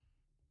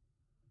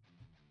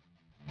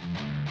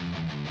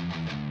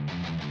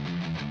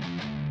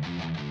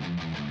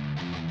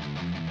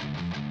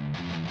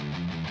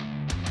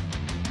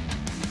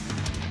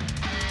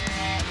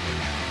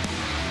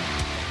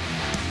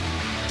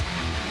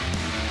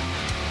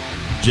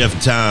Jeff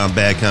and Tom,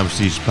 Bad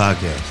Conversation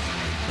Podcast.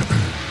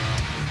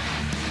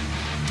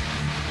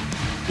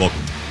 Welcome.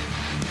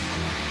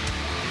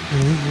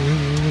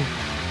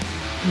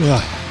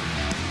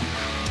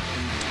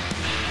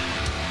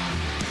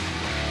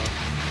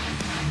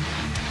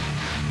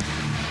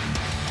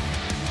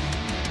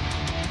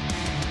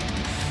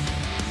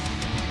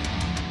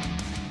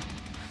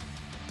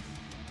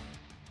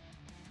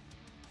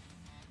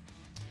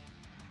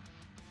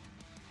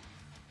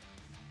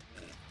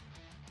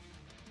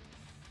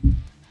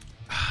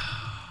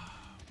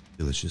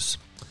 Delicious.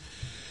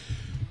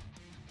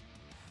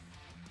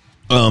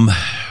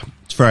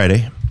 It's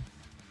Friday,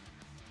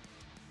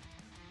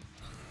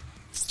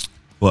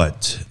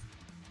 but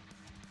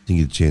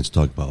didn't get a chance to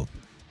talk about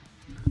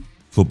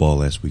football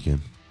last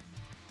weekend.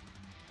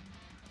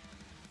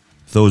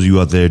 For those of you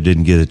out there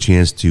didn't get a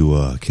chance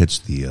to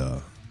catch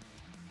the,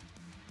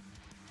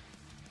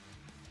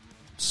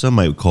 some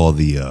might call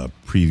the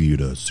preview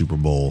to Super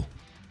Bowl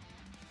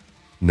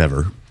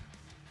never,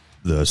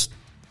 the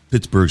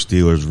Pittsburgh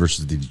Steelers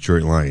versus the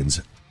Detroit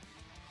Lions.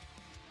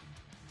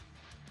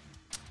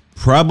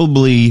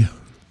 Probably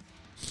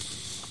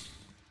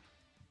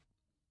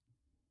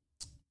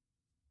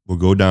will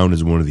go down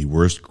as one of the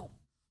worst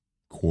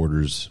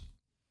quarters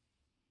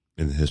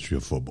in the history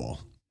of football.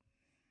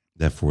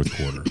 That fourth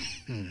quarter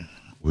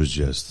was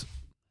just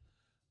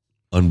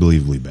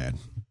unbelievably bad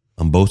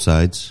on both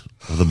sides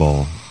of the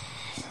ball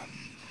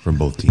from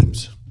both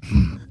teams.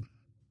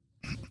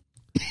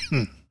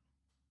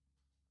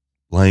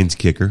 Lions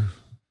kicker,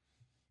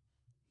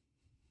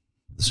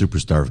 the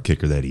superstar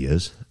kicker that he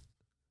is,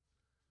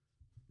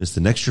 missed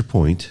an extra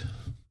point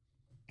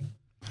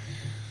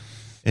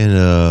and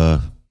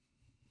a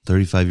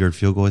 35-yard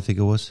field goal, I think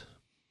it was,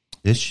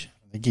 ish.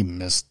 I think he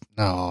missed,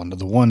 no,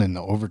 the one in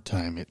the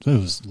overtime, it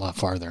was a lot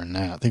farther than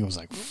that. I think it was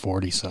like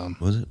 40-some.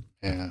 Was it?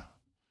 Yeah.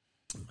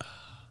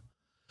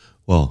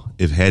 Well,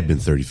 if it had been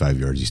 35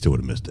 yards, he still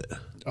would have missed it.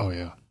 Oh,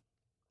 yeah.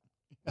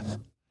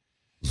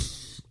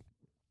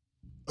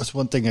 That's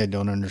one thing I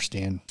don't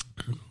understand.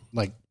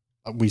 Like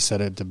we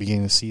said at the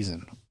beginning of the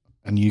season,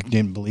 and you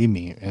didn't believe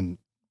me. And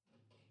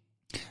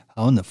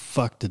how in the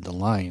fuck did the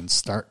Lions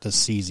start the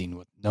season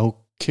with no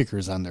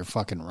kickers on their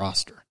fucking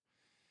roster?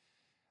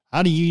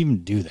 How do you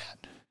even do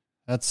that?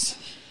 That's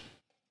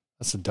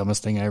the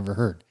dumbest thing I ever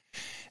heard.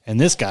 And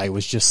this guy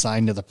was just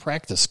signed to the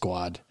practice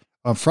squad,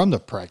 from the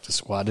practice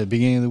squad at the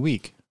beginning of the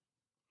week.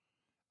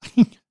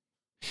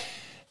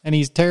 And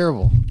he's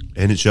terrible.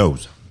 And it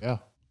shows. Yeah.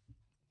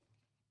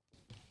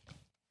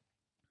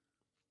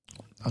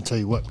 I'll tell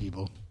you what,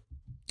 people.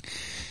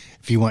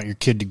 If you want your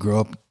kid to grow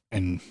up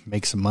and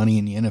make some money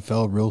in the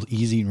NFL real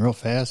easy and real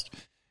fast,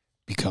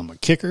 become a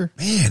kicker.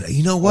 Man,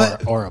 you know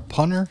what? Or a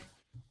punter,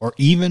 or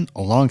even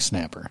a long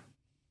snapper.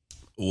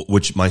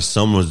 Which my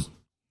son was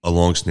a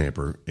long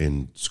snapper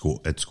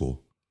at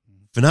school.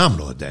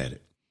 Phenomenal at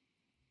that.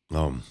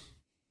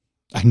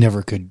 I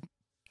never could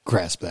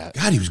grasp that.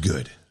 God, he was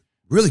good.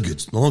 Really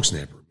good long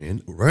snapper,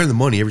 man. Right on the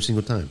money every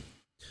single time.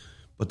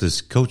 But this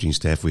coaching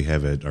staff we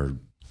have at our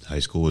high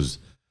school is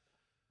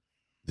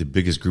the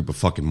biggest group of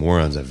fucking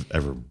morons I've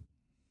ever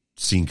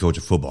seen coach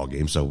a football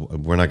game, so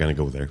we're not going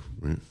to go there.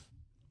 Right?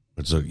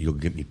 So you'll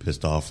get me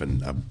pissed off,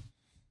 and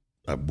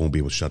I won't be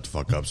able to shut the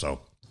fuck up,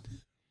 so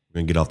we're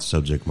going to get off the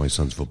subject of my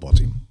son's football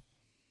team.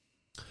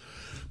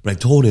 But I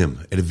told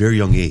him at a very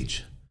young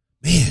age,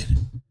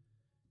 man,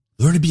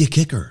 learn to be a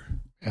kicker.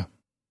 Yeah.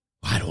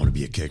 I don't want to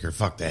be a kicker.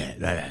 Fuck that.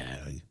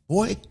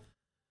 Boy.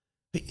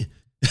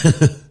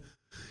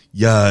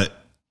 Yeah,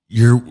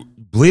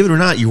 believe it or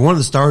not, you're one of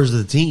the stars of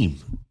the team.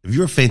 If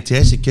you're a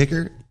fantastic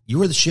kicker,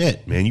 you are the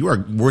shit, man. You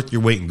are worth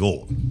your weight in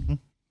gold. Mm-hmm.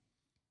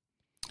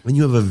 And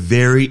you have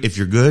if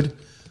you're good,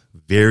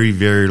 very,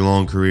 very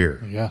long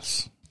career.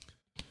 Yes.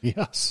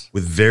 Yes.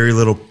 With very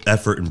little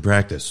effort and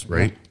practice,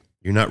 right? Yeah.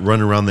 You're not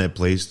running around that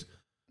place.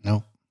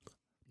 No.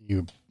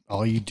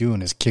 All you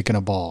doing is kicking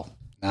a ball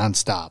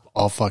nonstop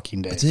all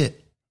fucking day. That's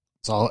it.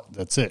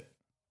 That's it.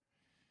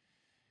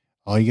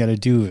 All you got to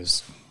do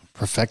is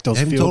perfect those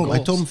field goals.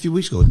 I told him a few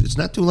weeks ago, it's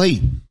not too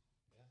late.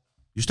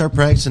 You start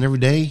practicing every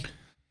day,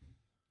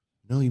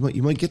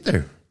 you might get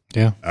there.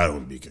 Yeah. I don't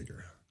want to be a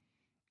kicker.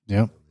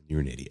 Yeah. You're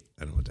an idiot.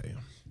 I don't know what to tell you.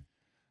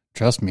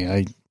 Trust me,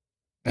 I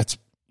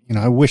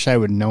wish I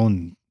would have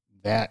known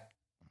that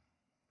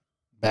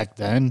back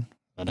then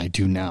than I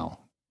do now.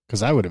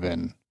 Because I'd have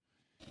been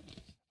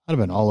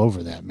all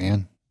over that,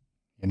 man.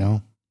 You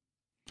know?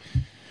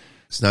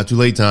 It's not too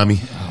late, Tommy.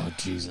 Oh,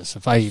 Jesus.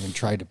 If I even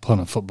tried to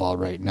punt a football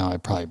right now,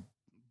 I'd probably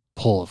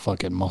pull a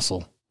fucking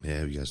muscle.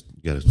 Yeah, you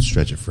got to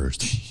stretch it first.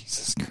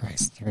 Jesus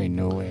Christ. There ain't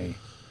no way.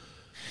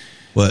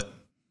 But,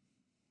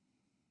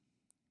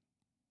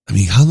 I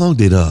mean, how long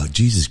did,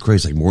 Jesus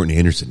Christ, like Morton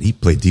Anderson, he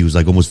was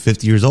like almost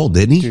 50 years old,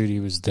 didn't he? Dude, he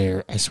was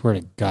there. I swear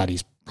to God,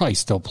 he's probably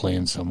still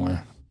playing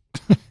somewhere.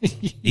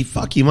 He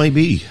might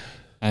be.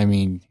 I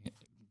mean,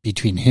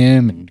 between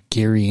him and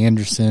Gary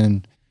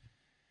Anderson,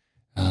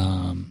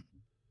 who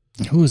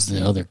was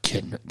the other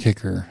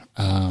kicker?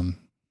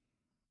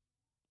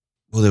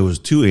 Well, there was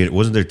two.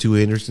 Wasn't there two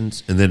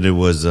Andersons? And then there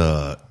was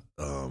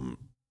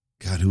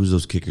God, who was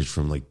those kickers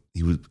from? Like,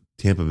 he was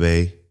Tampa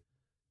Bay.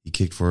 He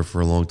kicked for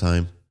a long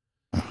time.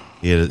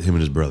 He had him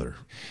and his brother.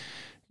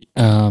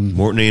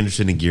 Morton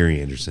Anderson and Gary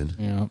Anderson.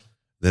 Yeah.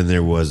 Then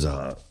there was,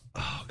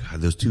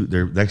 those two,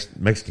 they're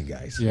Mexican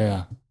guys.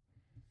 Yeah.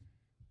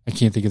 I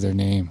can't think of their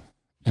name.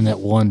 And that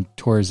one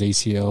tore his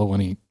ACL when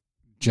he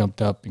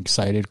jumped up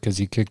excited because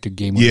he kicked a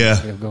game-winning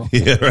field goal.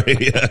 Yeah, right.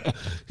 Yeah.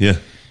 Yeah.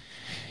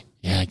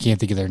 Yeah, I can't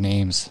think of their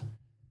names.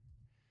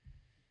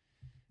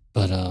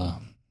 But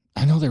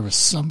I know there was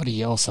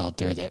somebody else out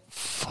there that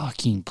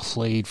fucking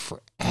played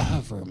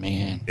forever,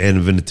 man.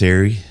 And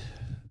Vinatieri.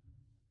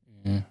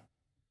 Yeah.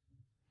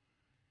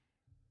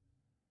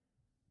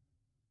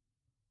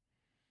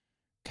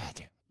 God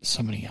damn,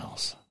 somebody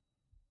else.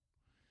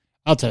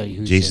 I'll tell you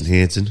who. Jason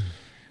Hansen.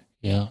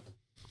 Yeah.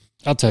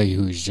 I'll tell you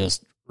who's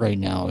just right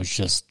now is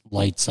just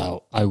lights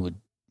out.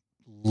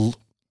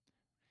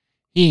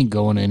 He ain't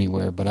going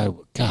anywhere, but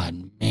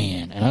God,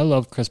 man. And I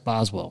love Chris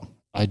Boswell.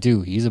 I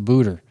do. He's a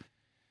booter.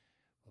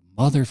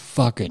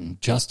 Motherfucking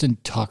Justin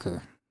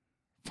Tucker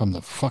from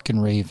the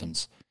fucking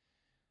Ravens.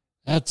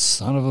 That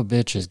son of a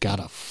bitch has got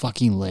a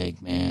fucking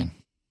leg, man.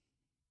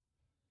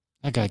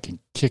 That guy can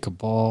kick a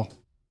ball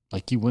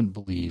like you wouldn't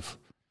believe.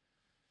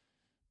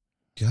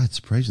 God,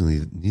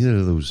 surprisingly, neither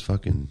of those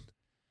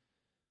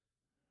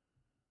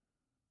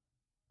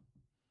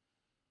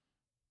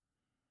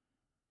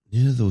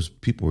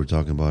people we're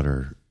talking about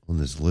are on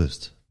this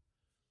list.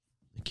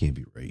 It can't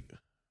be right.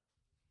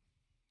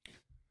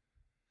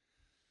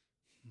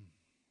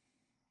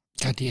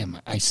 God damn,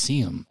 I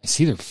see them. I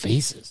see their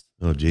faces.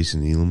 Oh,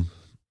 Jason Elam.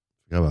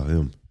 Forgot about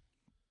him.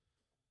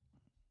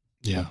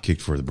 Yeah.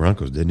 Kicked for the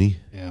Broncos, didn't he?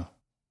 Yeah.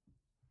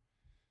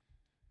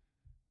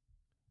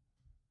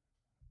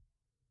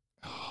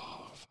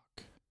 Oh,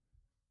 fuck.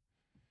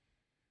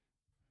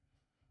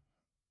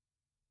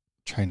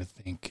 Trying to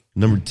think.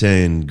 Number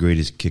 10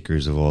 greatest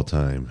kickers of all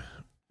time.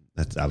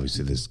 That's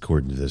obviously this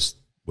according to this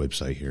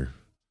website here.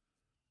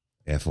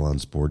 Athlon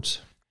Sports.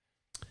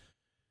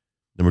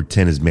 Number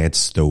 10 is Matt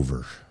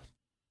Stover.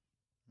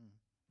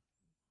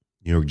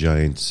 New York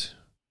Giants,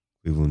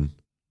 Cleveland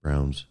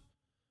Browns,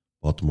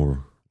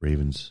 Baltimore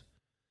Ravens,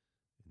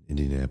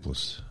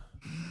 Indianapolis.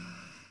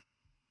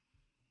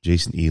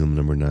 Jason Elam,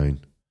 number 9.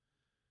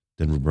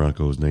 Denver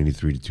Broncos,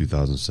 93 to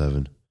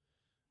 2007,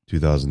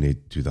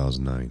 2008 to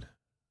 2009.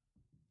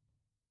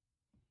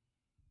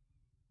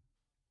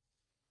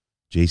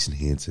 Jason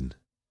Hansen,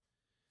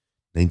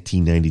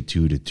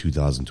 1992 to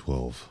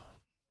 2012.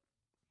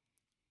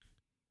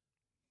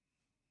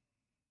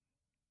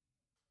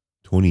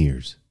 20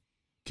 years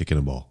kicking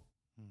a ball.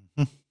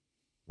 Mm-hmm.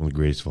 One of the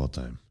greatest of all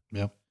time.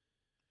 Yep.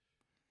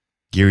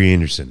 Gary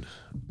Anderson.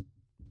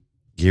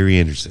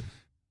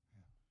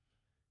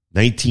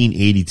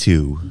 1982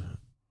 to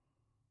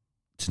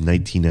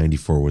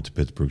 1994 with the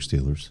Pittsburgh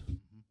Steelers.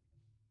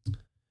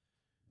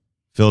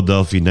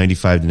 Philadelphia,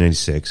 95 to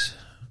 96.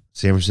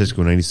 San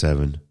Francisco,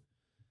 97.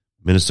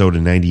 Minnesota,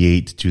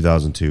 98 to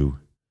 2002.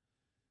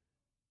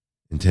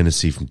 And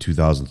Tennessee from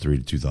 2003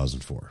 to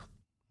 2004.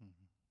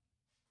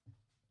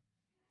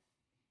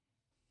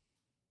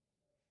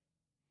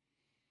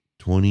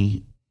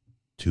 $22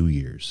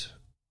 years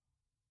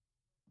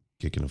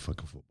kicking a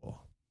fucking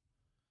football.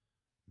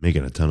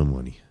 Making a ton of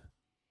money.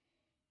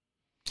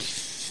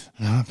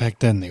 No, back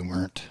then they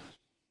weren't.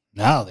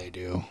 Now they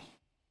do.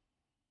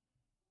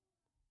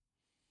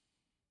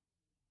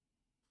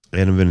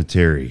 Adam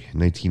Vinatieri,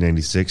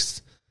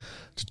 1996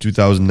 to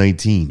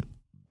 2019.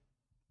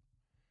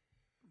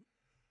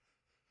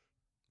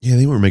 Yeah,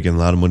 they weren't making a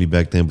lot of money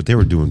back then, but they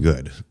were doing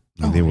good.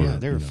 I mean,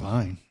 they were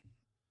fine.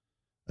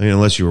 I mean,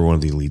 unless you were one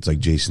of the elites like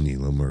Jason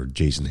Elam or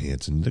Jason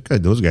Hansen.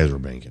 Those guys were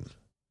banking.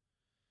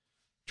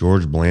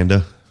 George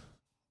Blanda.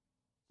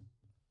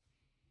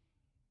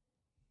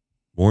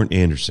 Morton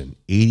Anderson,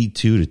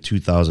 82 to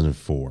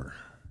 2004.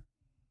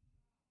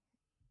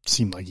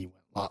 Seemed like he went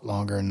a lot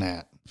longer than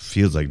that.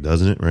 Feels like,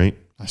 doesn't it, right?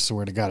 I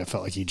swear to God, it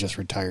felt like he just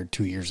retired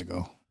 2 years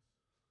ago.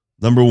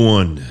 Number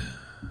 1,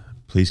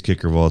 place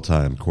kicker of all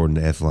time, according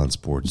to Athlon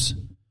Sports,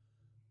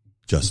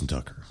 Justin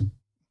Tucker.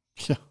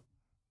 Yeah.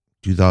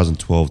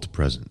 2012 to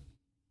present.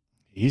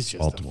 He's just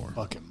Baltimore. A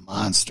fucking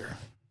monster.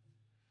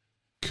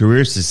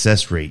 Career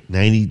success rate,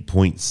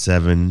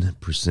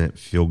 90.7%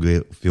 field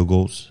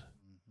goals,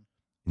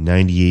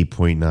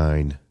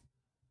 98.9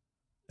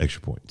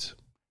 extra points.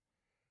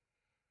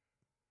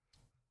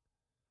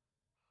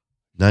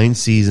 9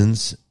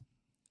 seasons,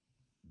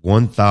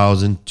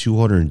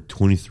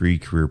 1,223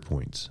 career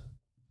points.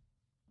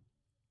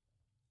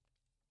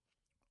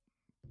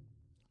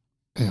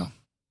 Yeah.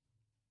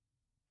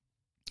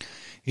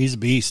 He's a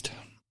beast.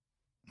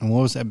 And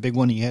what was that big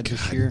one he had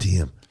this year?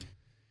 Damn.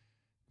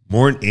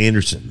 Morton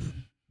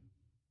Anderson.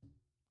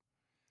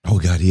 Oh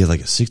God, he had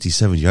like a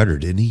 67-yarder,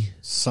 didn't he?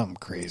 Something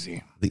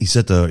crazy. He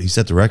set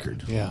the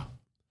record. Yeah.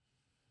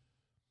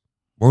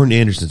 Morton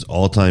Anderson's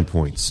all-time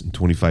points in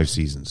 25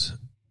 seasons.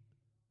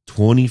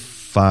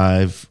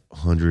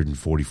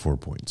 2,544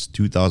 points.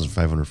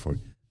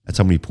 2,540. That's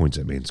how many points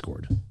that man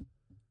scored.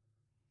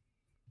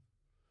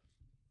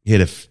 He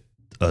had a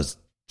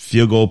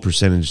Field goal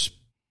percentage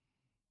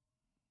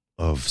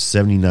of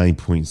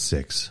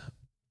 79.6.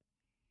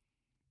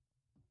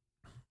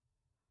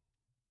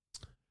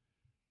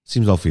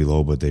 Seems awfully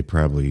low, but they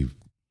probably,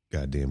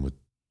 goddamn, with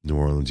New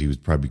Orleans, he was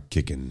probably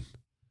kicking,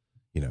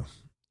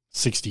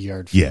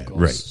 60-yard field goals.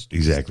 Right,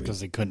 exactly.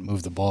 Because they couldn't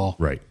move the ball.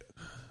 Right.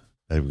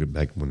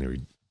 Back when they were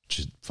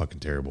just fucking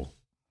terrible.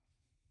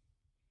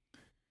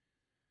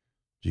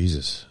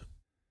 Jesus.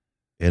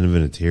 Anna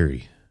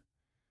Vinatieri.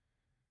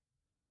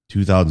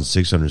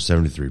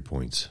 2,673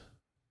 points.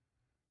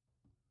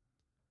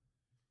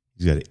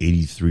 He's got an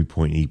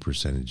 83.8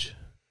 percentage.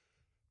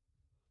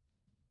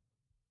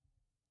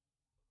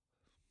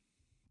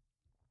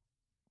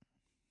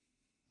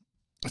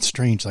 It's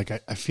strange. Like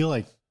I feel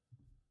like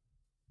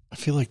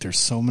there's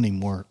so many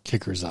more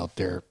kickers out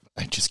there.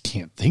 I just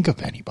can't think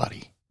of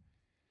anybody.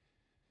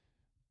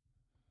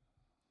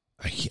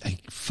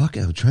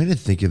 I'm trying to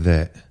think of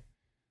that.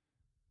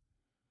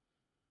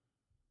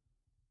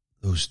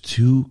 Those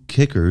two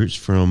kickers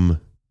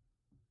from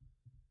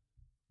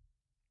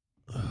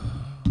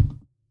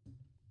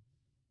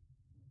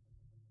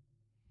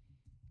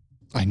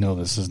I know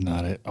this is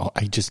not it. Oh,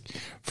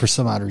 for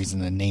some odd reason,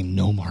 the name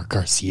Nomar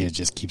Garcia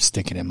just keeps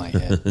sticking in my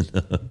head.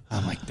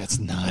 I'm like, that's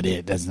not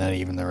it. That's not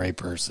even the right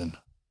person.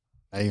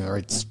 Not even the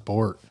right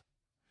sport.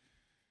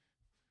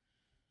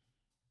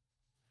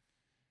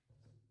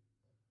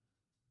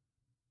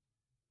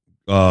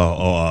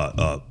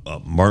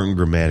 Martin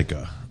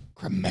Gramatica.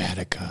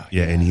 Gramatica.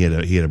 Yeah, and he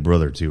had a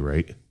brother too,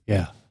 right?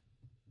 Yeah.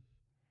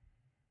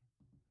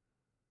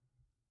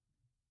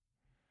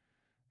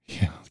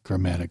 Yeah,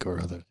 Gramatica or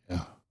other.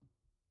 Yeah.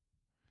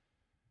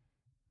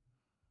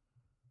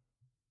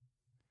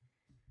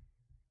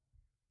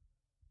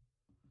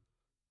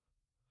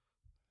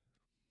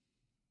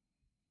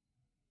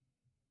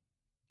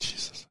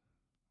 Jesus.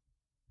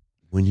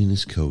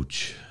 Winningest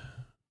coach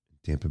in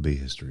Tampa Bay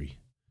history,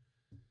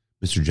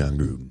 Mr. John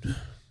Gruden,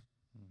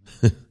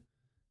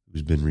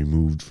 who's been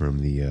removed from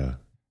the.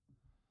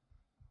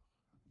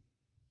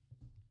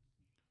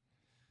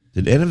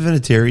 Did Anna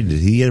Vinatieri? Did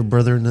he have a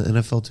brother in the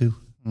NFL too?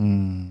 I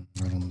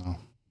don't know.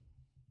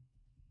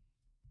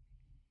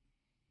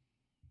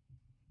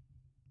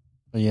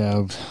 But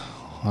yeah,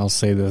 I'll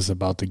say this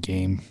about the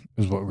game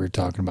is what we were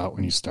talking about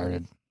when you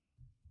started.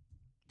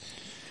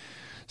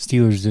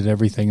 Steelers did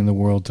everything in the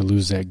world to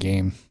lose that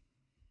game.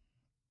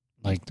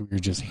 Like we were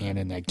just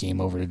handing that game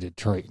over to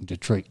Detroit, and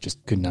Detroit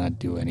just could not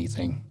do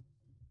anything.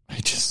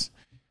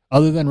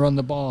 Other than run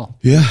the ball.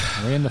 Yeah.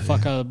 Ran the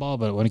fuck out of the ball,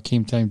 but when it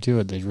came time to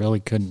it, they really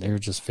couldn't. They were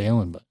just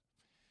failing. But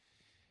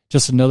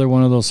just another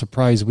one of those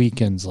surprise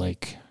weekends,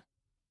 like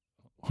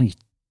when you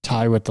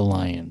tie with the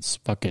Lions.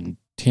 Fucking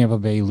Tampa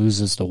Bay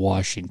loses to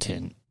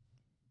Washington.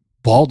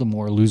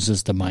 Baltimore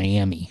loses to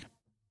Miami.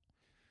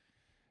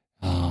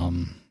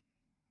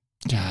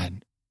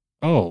 God.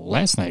 Oh,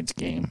 last night's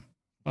game.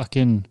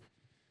 Fucking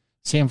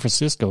San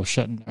Francisco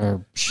kicking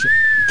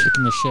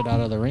the shit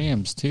out of the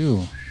Rams,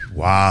 too.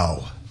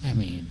 Wow. I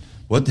mean,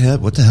 what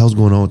the hell's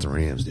going on with the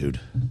Rams, dude?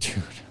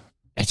 Dude,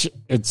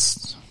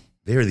 it's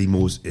they're the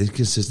most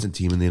inconsistent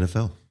team in the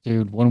NFL.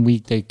 Dude, 1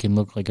 week they can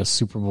look like a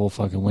Super Bowl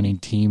fucking winning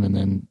team, and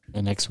then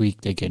the next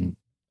week they can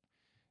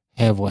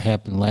have what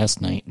happened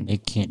last night, and they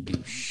can't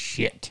do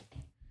shit.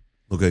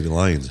 Look like the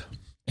Lions.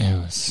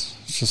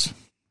 It's just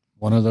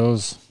one of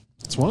those.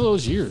 It's one of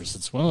those years.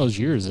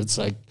 It's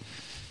like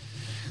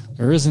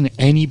there isn't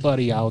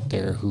anybody out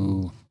there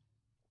who.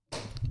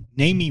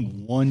 Name me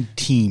one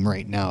team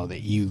right now that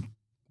you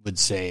would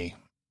say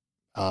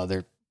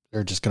they're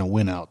just going to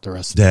win out the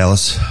rest of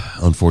Dallas,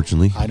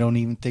 unfortunately. I don't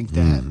even think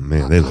that.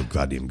 Man, they look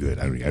goddamn good.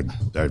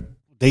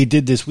 They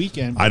did this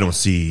weekend. I don't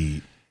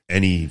see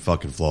any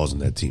fucking flaws in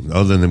that team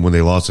other than when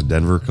they lost to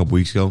Denver a couple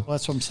weeks ago. Well,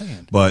 that's what I'm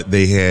saying. But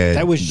they had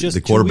that was just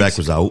the quarterback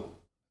was out.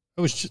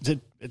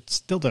 It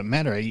still doesn't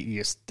matter.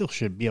 You still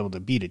should be able to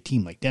beat a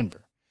team like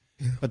Denver.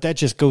 But that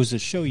just goes to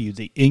show you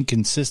the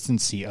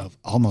inconsistency of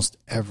almost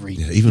every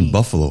team. Even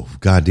Buffalo.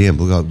 Goddamn,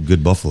 look how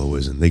good Buffalo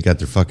is. And they got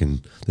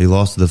they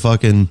lost to the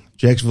fucking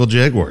Jacksonville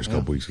Jaguars a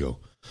couple weeks ago.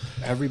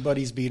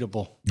 Everybody's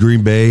beatable.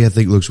 Green Bay, I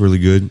think, looks really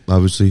good,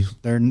 obviously.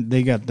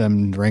 They got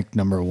them ranked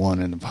number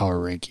 1 in the power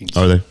rankings.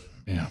 Are they?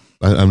 Yeah.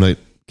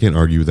 Can't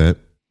argue with that.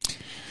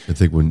 I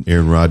think when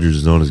Aaron Rodgers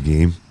is on his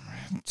game,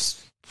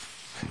 it's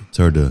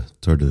hard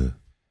to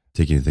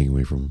take anything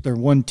away from them. They're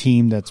one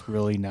team that's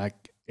really not.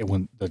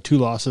 When the 2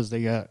 losses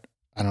they got,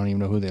 I don't even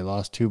know who they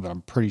lost to, but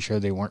I'm pretty sure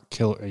they weren't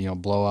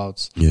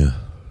blowouts. Yeah,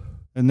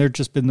 and they're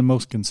just been the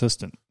most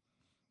consistent.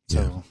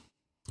 So,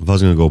 if I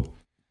was going to go,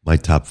 my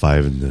top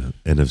 5 in the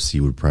NFC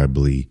would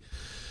probably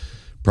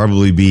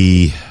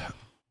be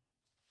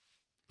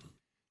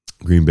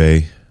Green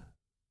Bay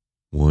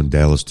 1,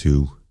 Dallas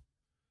 2.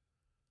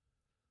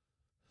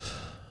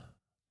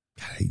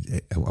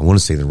 I want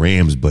to say the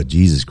Rams, but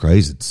Jesus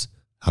Christ,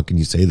 how can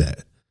you say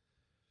that?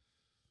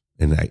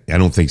 And I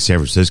don't think San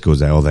Francisco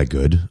is all that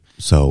good.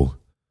 So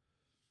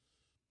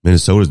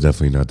Minnesota's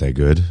definitely not that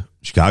good.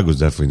 Chicago's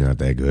definitely not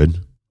that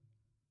good.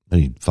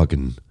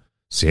 Fucking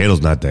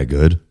Seattle's not that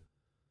good.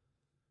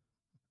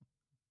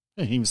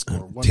 He was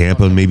scoring one.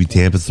 Tampa, maybe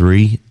Tampa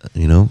 3,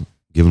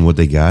 given what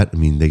they got. I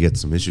mean, they got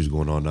some issues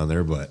going on down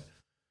there, but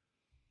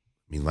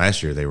I mean,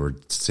 last year they were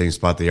the same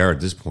spot they are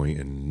at this point,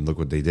 and look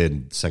what they did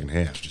in the second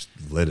half. Just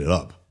lit it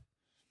up.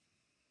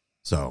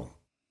 So,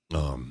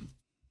 other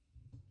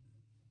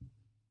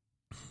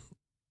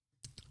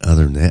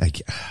than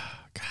that,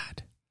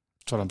 God.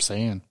 That's what I'm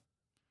saying.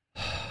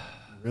 You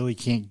really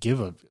can't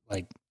give a,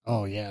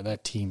 oh, yeah,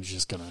 that team's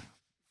just going to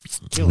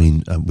kill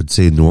it. I would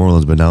say New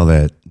Orleans, but now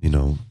that,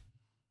 New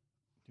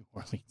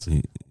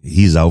Orleans.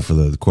 he's out for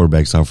the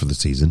quarterback's out for the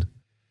season.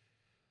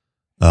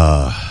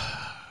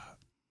 I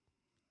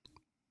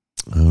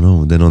don't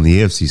know. Then on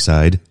the AFC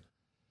side,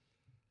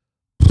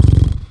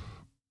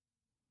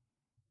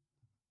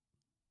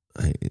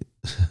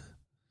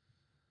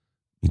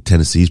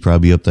 Tennessee's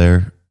probably up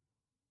there.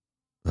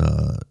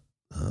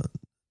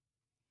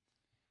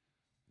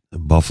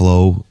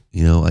 Buffalo,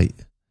 I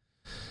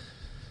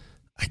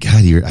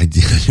got here.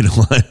 You know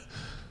what?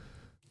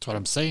 That's what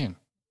I'm saying.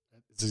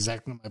 It's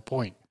exactly my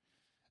point.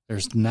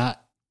 There's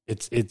not.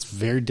 It's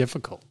very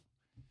difficult.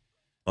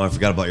 Oh, I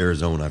forgot about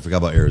Arizona.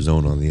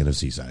 On the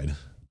NFC side.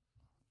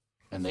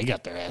 And they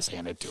got their ass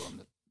handed to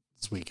them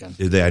this weekend.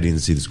 Did they? I didn't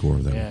see the score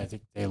of that. Yeah, I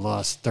think they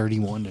lost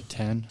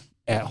 31-10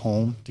 at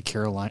home to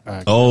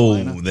Carolina. Oh,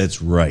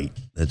 that's right.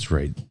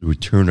 The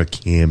return of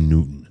Cam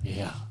Newton.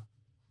 Yeah.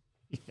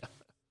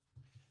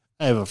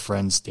 I have a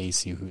friend,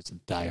 Stacy, who's a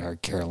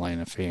diehard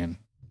Carolina fan.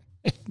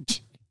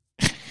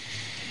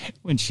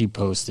 When she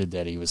posted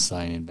that he was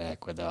signing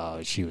back with,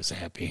 she was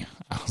happy.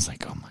 I was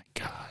like, oh my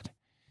God.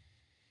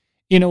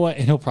 You know what?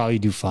 And he'll probably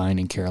do fine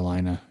in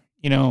Carolina.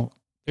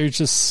 There's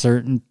just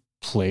certain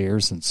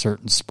players in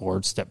certain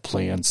sports that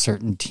play on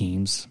certain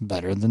teams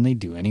better than they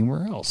do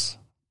anywhere else.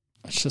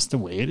 That's just the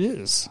way it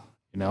is,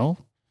 Right.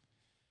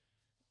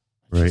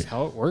 Just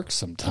how it works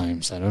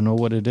sometimes. I don't know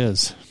what it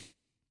is.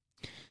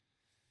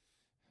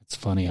 It's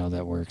funny how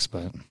that works,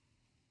 but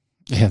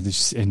yeah.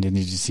 And then did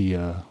you see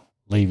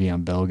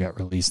Le'Veon Bell got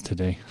released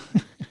today?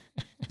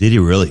 Did he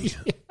really?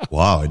 Yeah.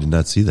 Wow, I did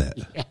not see that.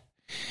 Yeah.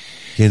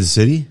 Kansas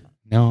City?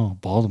 No,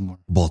 Baltimore.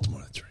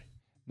 Baltimore, that's right.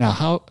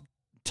 Now,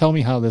 tell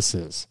me how this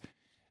is.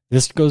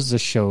 This goes to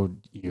show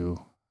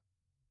you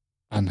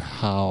on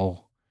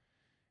how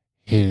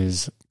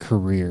his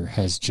career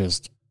has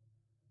just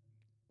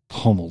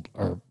pummeled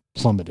or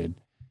plummeted.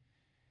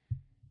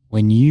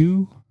 When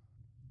you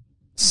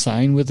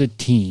sign with a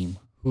team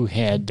who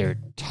had their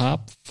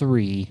top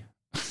 3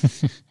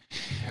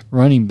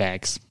 running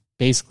backs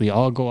basically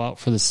all go out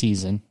for the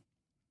season,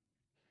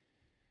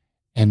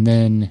 and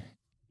then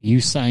you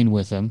sign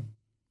with them,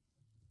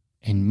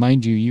 and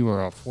mind you, you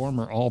are a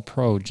former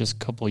All-Pro just a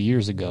couple of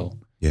years ago.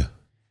 Yeah.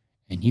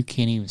 And you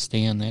can't even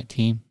stay on that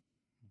team.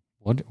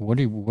 What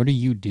are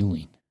you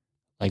doing?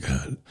 Like,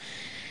 how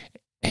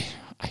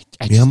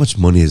much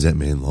money has that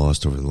man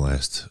lost over the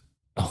last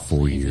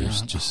 4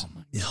 years? Just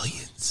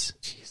millions.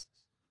 Jesus.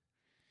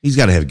 He's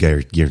got to have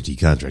a guaranteed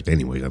contract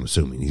anyway. I'm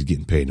assuming he's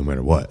getting paid no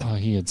matter what. Oh,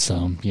 he had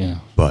some, yeah.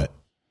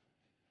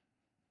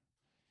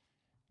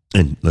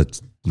 And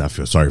let's not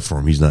feel sorry for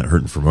him. He's not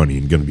hurting for money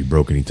and going to be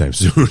broke anytime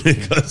soon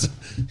because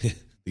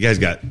the guy's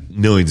got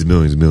millions and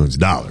millions and millions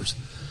of dollars.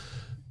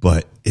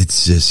 But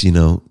it's just,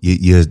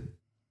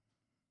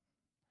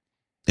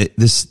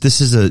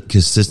 this is a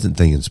consistent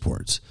thing in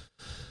sports.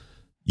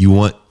 You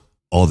want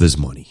all this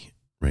money,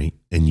 right?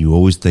 And you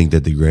always think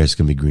that the grass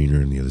can be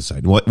greener on the other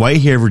side. Why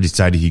he ever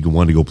decided he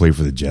wanted to go play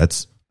for the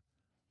Jets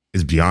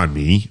is beyond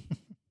me.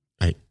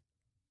 I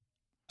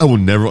will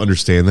never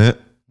understand that.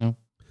 No.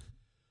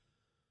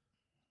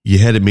 You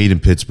had it made in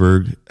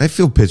Pittsburgh. I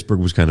feel Pittsburgh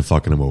was kind of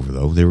fucking him over,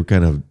 though. They were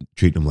kind of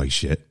treating him like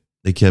shit.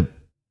 They kept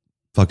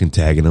fucking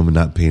tagging him and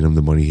not paying him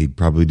the money he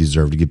probably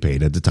deserved to get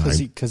paid at the time.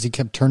 Because he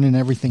kept turning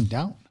everything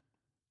down.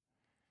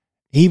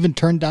 He even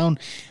turned down,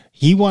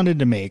 he wanted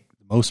to make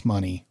the most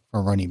money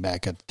for running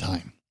back at the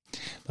time.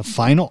 The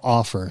final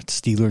offer the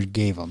Steelers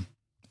gave him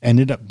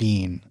ended up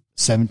being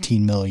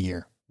 $17 million a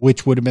year,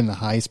 which would have been the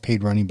highest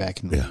paid running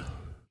back in the league.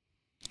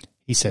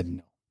 He said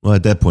no. Well,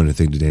 at that point, I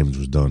think the damage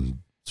was done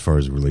as far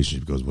as the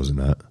relationship goes, was it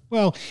not?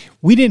 Well,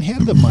 we didn't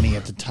have the money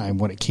at the time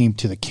when it came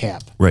to the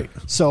cap. Right.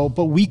 So,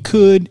 but we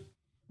could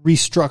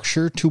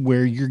restructure to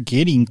where you're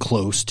getting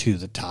close to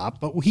the top,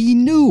 but he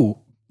knew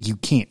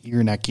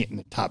you're not getting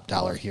the top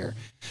dollar here.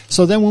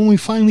 So then when we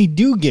finally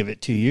do give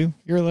it to you,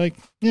 you're like,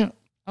 yeah,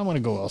 I want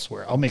to go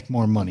elsewhere. I'll make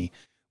more money,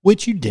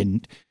 which you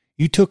didn't.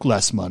 You took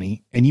less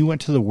money and you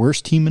went to the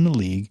worst team in the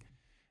league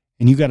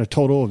and you got a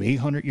total of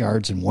 800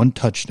 yards and 1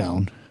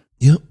 touchdown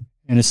in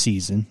a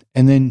season.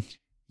 And then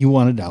you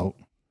wanted out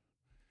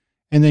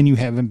and then you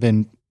haven't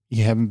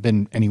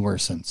been anywhere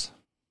since.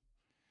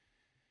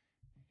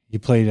 You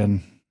played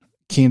in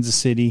Kansas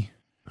City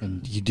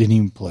and you didn't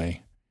even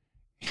play.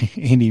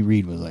 Andy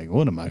Reid was like,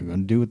 what am I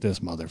going to do with this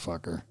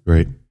motherfucker?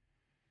 Right.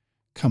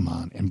 Come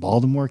on. And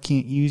Baltimore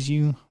can't use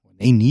you when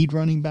they need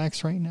running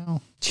backs right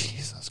now?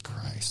 Jesus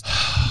Christ.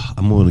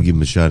 I'm willing to give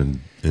him a shot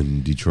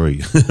in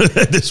Detroit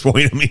at this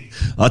point. I mean,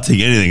 I'll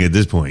take anything at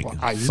this point.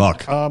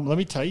 Fuck. Let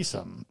me tell you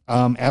something.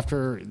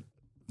 After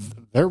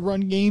their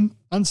run game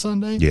on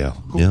Sunday. Yeah.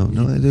 No,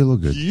 they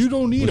look good. You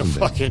don't need Wasn't a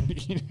bad.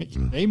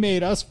 fucking. They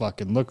made us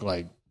fucking look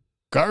like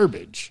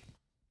garbage.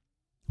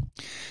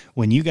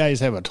 When you guys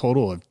have a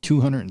total of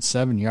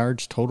 207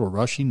 yards total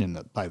rushing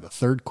by the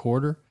third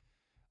quarter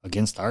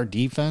against our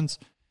defense,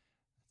 I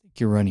think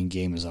your running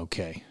game is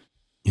okay.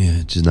 Yeah,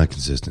 it's just not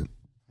consistent.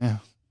 Yeah.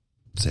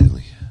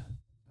 Sadly.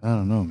 I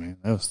don't know, man.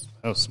 That was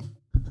I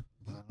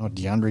don't know,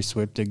 DeAndre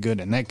Swift did good.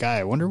 And that guy,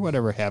 I wonder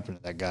whatever happened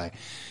to that guy.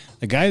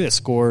 The guy that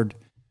scored,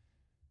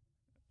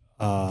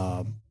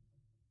 was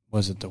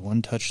it the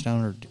one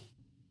touchdown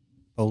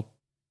or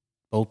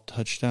both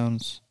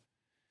touchdowns?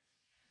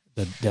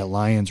 That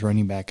Lions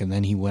running back, and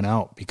then he went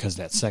out because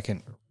that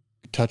second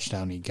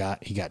touchdown he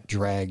got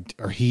dragged,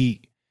 or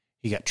he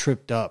got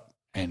tripped up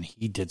and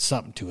he did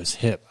something to his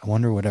hip. I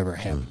wonder whatever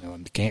happened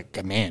to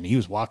him. Man, he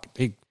was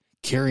walking,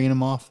 carrying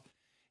him off.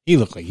 He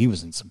looked like he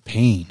was in some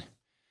pain.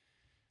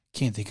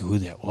 Can't think of who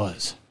that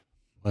was.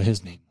 What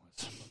his name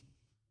was.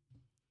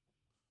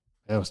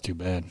 That was too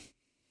bad.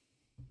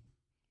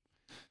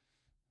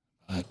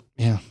 But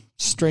yeah,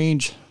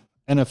 strange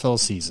NFL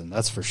season,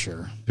 that's for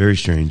sure. Very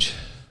strange.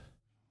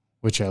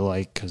 Which I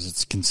like because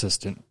it's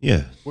consistent.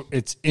 Yeah.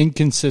 It's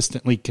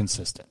inconsistently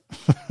consistent.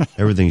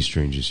 Everything's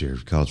strange this year.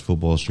 College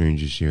football is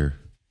strange this year.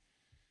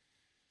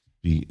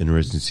 Be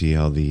interesting to see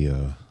how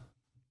the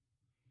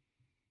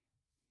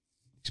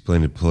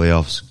expanded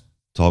playoffs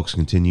talks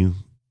continue.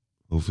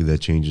 Hopefully that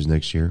changes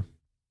next year.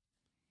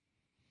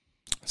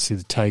 See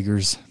the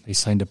Tigers, they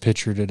signed a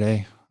pitcher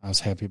today. I was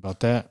happy about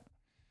that.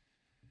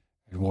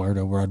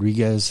 Eduardo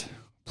Rodriguez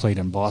played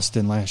in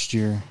Boston last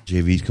year.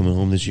 JV's coming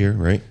home this year,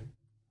 right?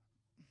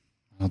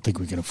 I don't think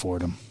we can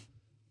afford him.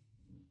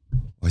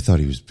 I thought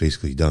he was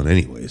basically done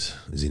anyways.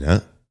 Is he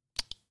not?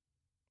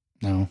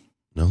 No.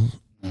 No?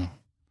 No.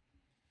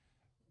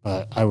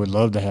 But I would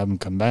love to have him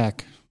come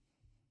back.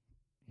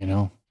 You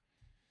know?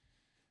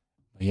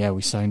 But yeah,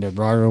 we signed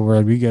Eduardo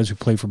Rodriguez, who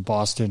played for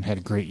Boston, had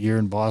a great year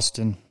in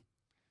Boston.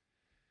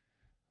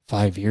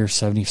 5 years,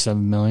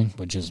 $77 million,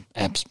 which is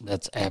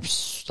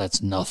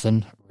that's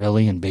nothing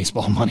really in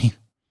baseball money.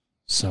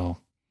 So,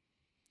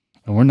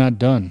 and we're not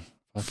done.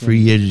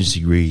 Free agency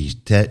agrees.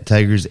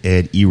 Tigers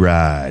add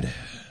Erod.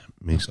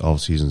 Makes all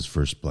season's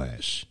first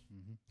splash.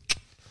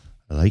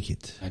 I like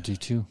it. I do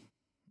too.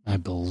 I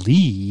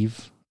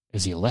believe,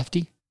 is he a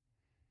lefty?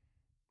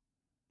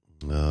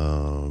 For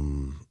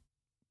some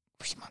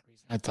odd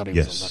reason, I thought he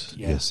was a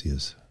lefty. Yeah. Yes, he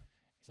is.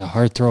 He's a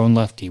hard throwing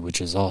lefty, which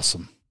is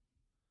awesome.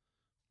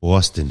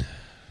 Boston.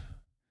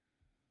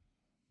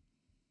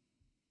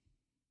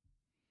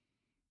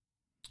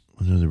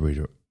 Another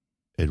Raider.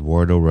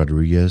 Eduardo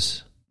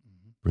Rodriguez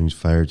brings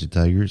fire to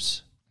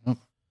Tigers. Yep.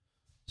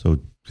 So,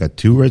 got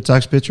 2 Red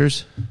Sox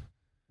pitchers?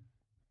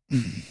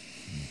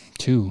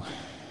 2.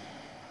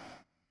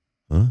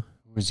 Huh?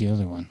 Where's the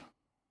other one?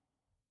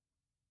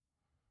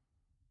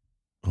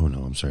 Oh,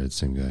 no, I'm sorry. It's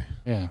the same guy.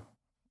 Yeah.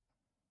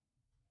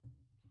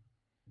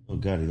 Oh,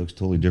 God, he looks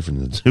totally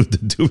different than the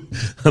two.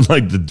 I'm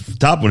like, the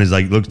top one is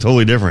like, looks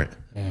totally different.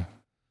 Yeah.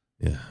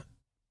 Yeah.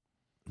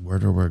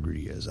 Eduardo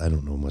Rodriguez. I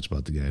don't know much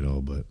about the guy at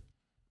all, but.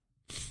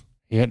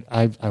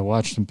 I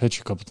watched him pitch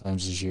a couple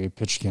times this year. He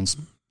pitched against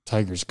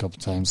Tigers a couple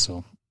times,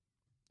 so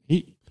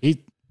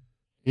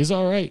he's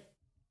all right.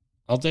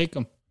 I'll take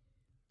him.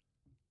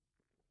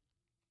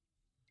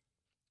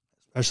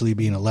 Especially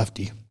being a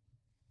lefty.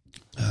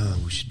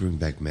 We should bring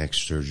back Max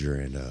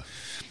Scherzer and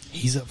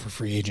he's up for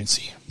free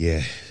agency.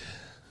 yeah.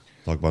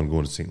 Talk about him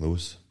going to St.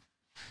 Louis.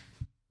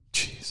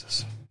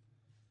 Jesus.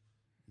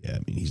 Yeah, I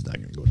mean he's not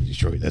going to go to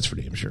Detroit. That's for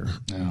damn sure.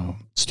 No,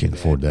 it's Can't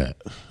afford that.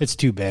 It's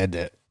too bad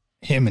that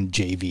him and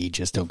JV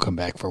just don't come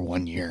back for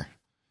 1 year.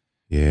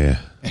 Yeah.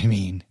 I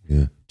mean,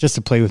 Yeah. just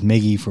to play with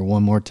Miggy for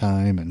one more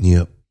time, and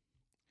Yep.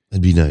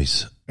 That'd be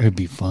nice. it'd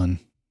be fun.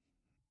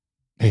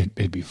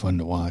 It'd be fun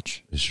to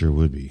watch. It sure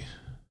would be.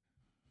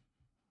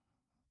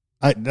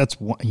 That's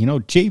one,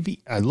 JV.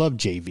 I love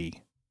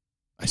JV.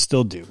 I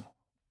still do.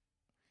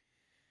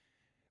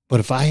 But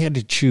if I had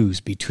to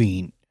choose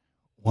between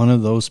one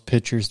of those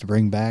pitchers to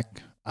bring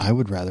back, I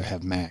would rather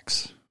have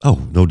Max.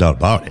 Oh, no doubt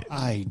about it.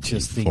 I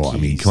just think. Well, I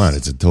mean, come on.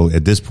 It's at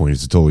this point,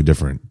 it's a totally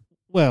different.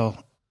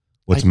 Well,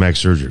 What's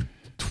Max Scherzer?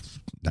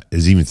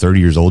 Is he even 30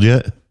 years old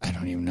yet? I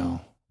don't even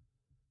know.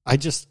 I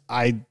just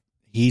like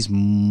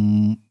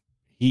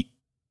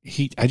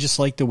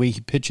the way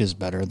he pitches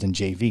better than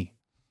JV.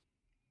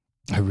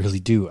 I really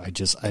do. I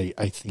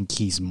think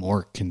he's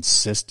more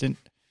consistent.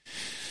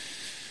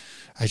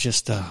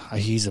 He's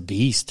a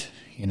beast,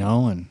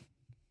 and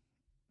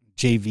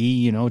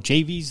JV,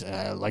 JV's,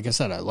 like I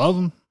said, I love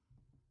him,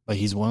 but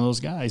he's one of those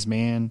guys,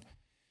 man.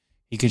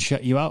 He can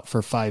shut you out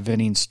for 5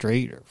 innings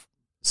straight or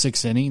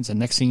 6 innings, and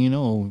next thing you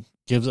know,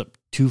 gives up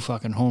 2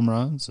 fucking home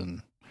runs,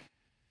 and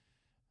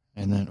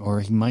then,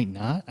 or he might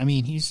not. I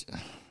mean, he's,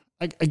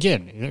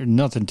 again, there's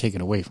nothing taken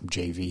away from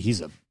JV.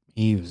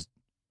 He was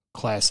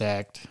class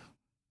act,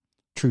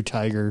 true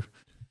Tiger.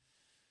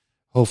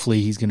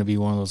 Hopefully he's going to be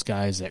one of those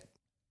guys that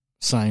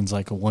signs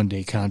like a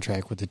 1-day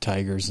contract with the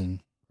Tigers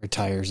and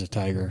retires a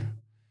Tiger.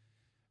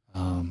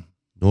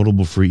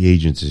 Notable free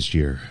agents this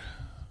year.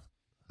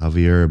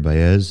 Javier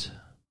Baez,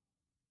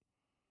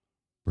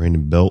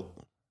 Brandon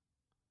Belt,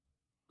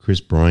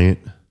 Chris Bryant,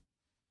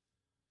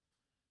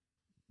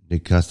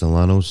 Nick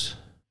Castellanos.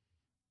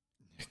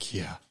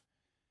 Yeah.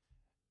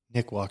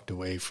 Nick walked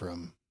away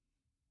from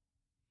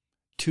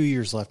 2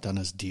 years left on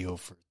his deal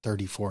for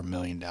 $34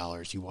 million.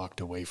 He walked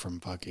away from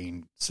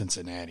fucking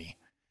Cincinnati.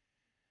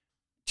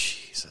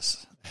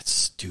 Jesus, that's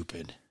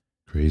stupid.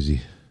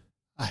 Crazy.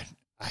 I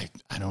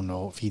don't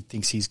know if he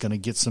thinks he's going to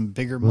get some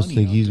bigger I money.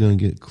 think he's going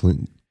to get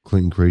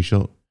Clayton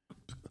Kershaw.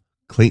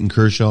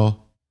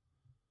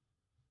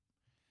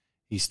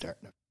 He's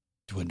starting to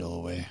dwindle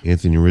away.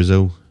 Anthony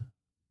Rizzo.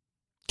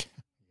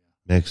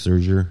 Max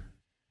Scherzer.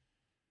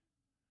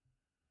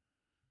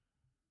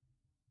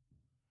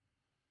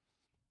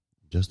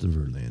 Justin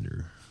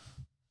Verlander.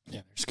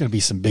 Yeah, there's going to be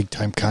some big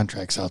time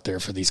contracts out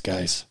there for these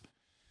guys.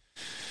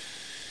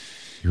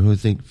 You really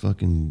think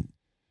fucking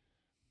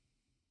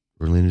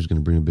Verlander's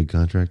going to bring a big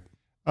contract?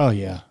 Oh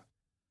yeah,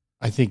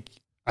 I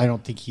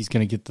don't think he's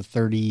going to get the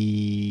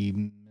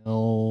 30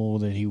 mil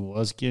that he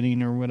was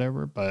getting or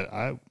whatever. But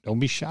I don't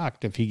be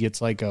shocked if he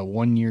gets like a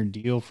 1 year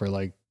deal for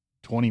like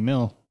 20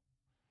 mil,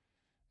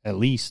 at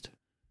least.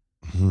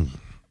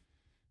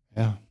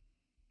 Yeah.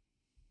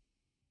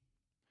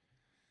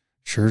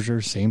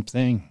 Scherzer, same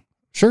thing.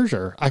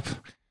 Scherzer,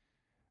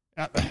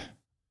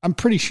 I'm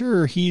pretty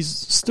sure he's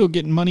still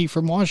getting money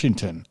from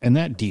Washington in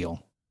that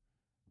deal,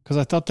 because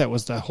I thought that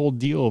was the whole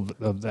deal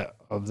of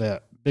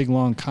that big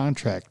long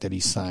contract that he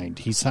signed.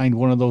 He signed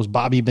one of those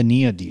Bobby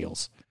Bonilla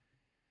deals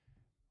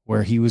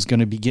where he was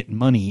going to be getting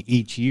money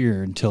each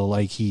year until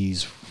like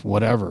he's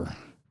whatever,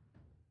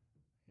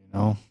 you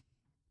know.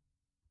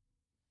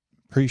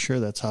 Pretty sure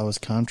that's how his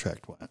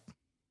contract went.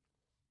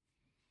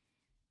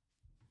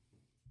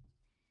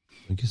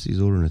 I guess he's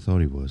older than I thought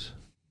he was.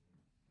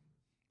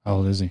 How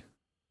old is he?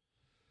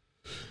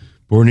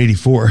 Born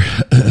 84.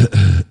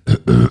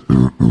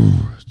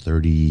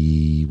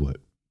 30, what?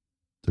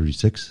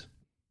 36?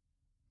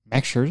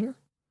 Max Scherzer?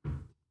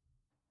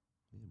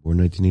 Born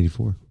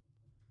 1984.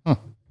 Huh. A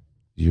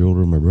year older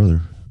than my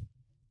brother.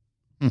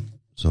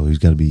 So he's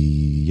got to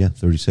be,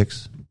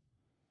 36.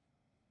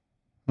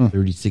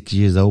 36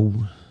 years old.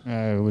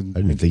 I didn't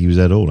think he was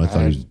that old. I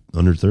thought he was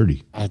under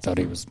 30. I thought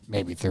he was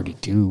maybe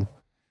 32.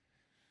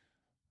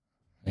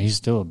 He's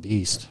still a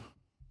beast.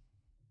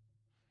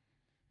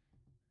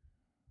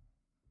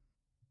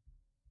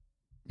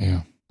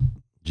 Yeah.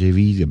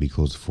 JV's got to be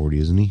close to 40,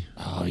 isn't he?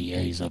 Oh, yeah,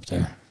 he's up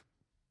there.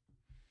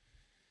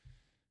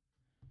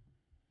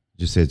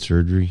 Just had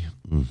surgery.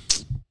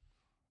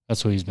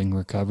 That's what he's been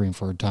recovering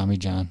for, Tommy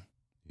John.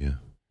 Yeah.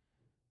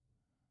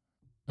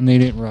 And they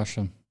didn't rush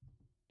him.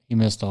 He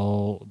missed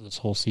this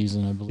whole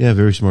season, I believe. Yeah,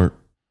 very smart.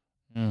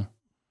 Yeah.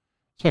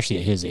 Especially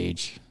at his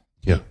age.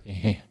 Yeah.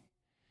 Hey,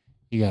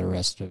 you got a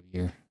rest of a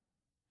year.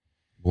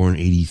 Born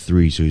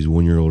 83, so he's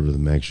 1 year older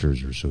than Max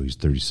Scherzer, so he's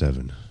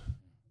 37.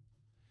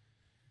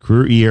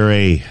 Career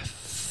ERA,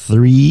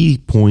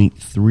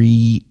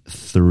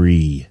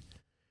 3.33.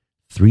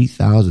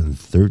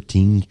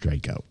 3,013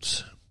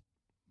 strikeouts.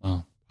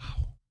 Wow.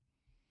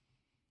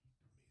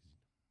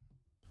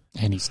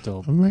 And he's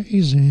still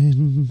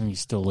amazing. And he's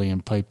still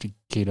laying pipe to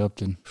Kate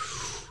Upton.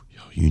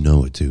 You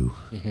know it too.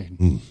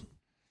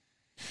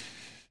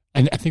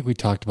 And I think we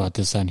talked about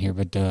this on here,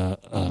 but I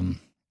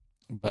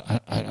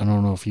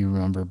don't know if you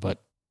remember,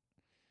 but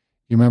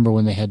you remember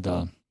when they had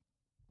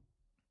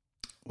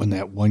when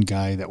that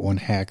one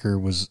hacker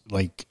was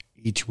like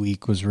each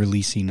week was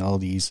releasing all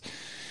these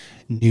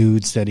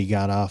nudes that he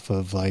got off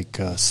of like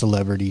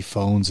celebrity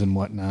phones and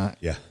whatnot.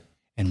 Yeah.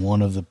 And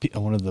one of the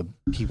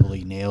people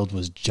he nailed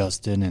was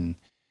Justin, and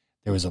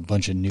there was a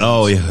bunch of nudes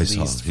I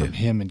saw from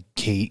him and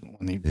Kate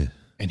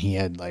and he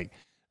had like,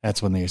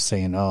 that's when they were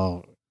saying,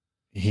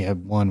 he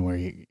had one where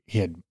he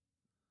had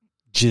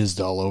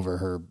jizzed all over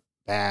her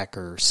back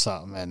or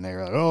something, and they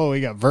were like, oh,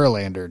 he got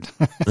Verlandered.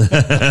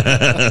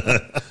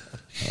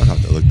 I'll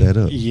have to look that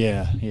up.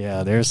 Yeah.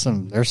 There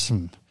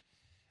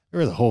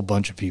was a whole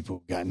bunch of people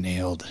who got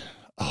nailed.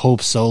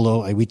 Hope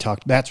Solo,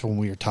 that's when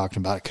we were talking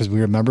about it, because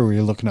we remember we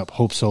were looking up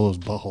Hope Solo's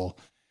butthole.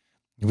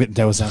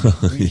 That was on.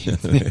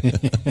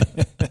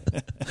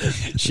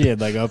 She had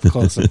like up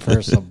close and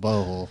personal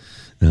butthole.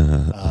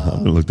 I'm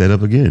gonna look that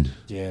up again.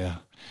 Yeah,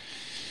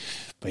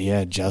 but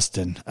yeah,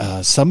 Justin.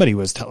 Somebody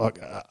was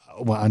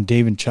on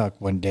Dave and Chuck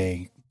one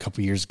day a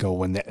couple years ago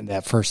when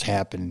that first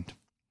happened,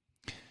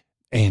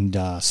 and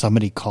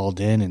somebody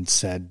called in and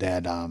said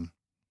that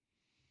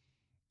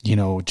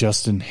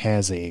Justin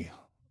has a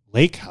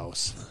lake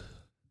house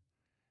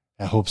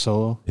at Hope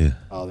Solo. Yeah.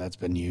 Oh, that's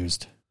been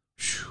used.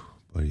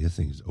 Buddy, that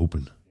thing is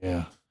open.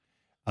 Yeah.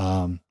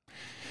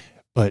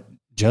 But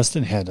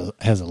Justin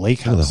has a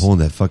lake house. The hole in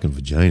that fucking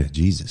vagina.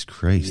 Jesus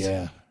Christ.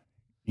 Yeah.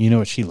 You know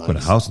what she likes. Put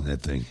a house in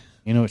that thing.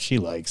 You know what she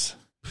likes.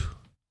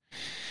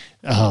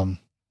 Anyway,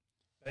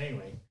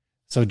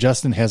 so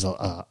Justin has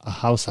a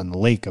house on the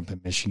lake up in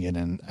Michigan,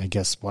 and I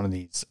guess one of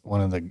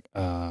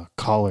the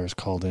callers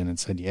called in and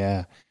said,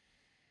 yeah,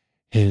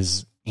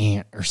 his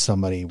aunt or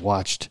somebody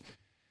watched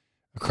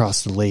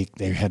across the lake.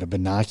 They had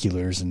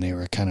binoculars and they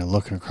were kind of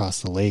looking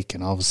across the lake,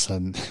 and all of a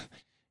sudden,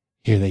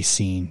 here they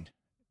seen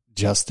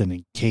Justin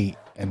and Kate,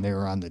 and they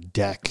were on the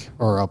deck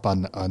or up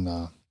on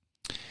the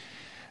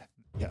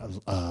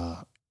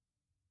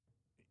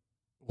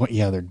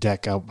their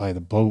deck out by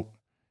the boat,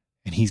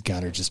 and he's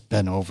got her just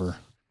bent over,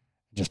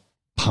 just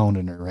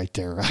pounding her right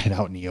there, right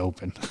out in the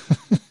open.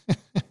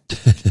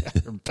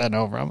 Bent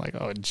over. I'm like,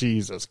 oh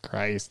Jesus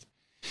Christ,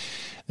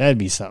 that'd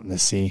be something to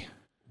see.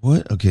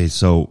 What? Okay,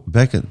 so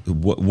Becca,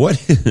 what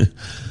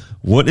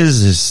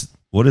is this?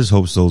 What is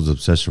Hope Soul's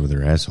obsession with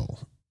her asshole?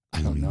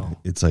 I don't know.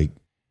 It's like,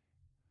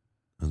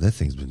 oh, that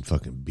thing's been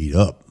fucking beat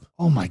up.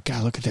 Oh my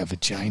God, look at that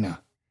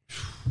vagina,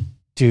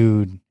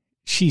 dude.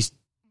 She's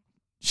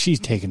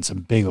taking some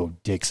big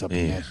old dicks up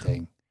in that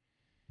thing.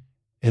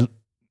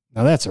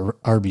 Now that's a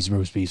Arby's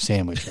roast beef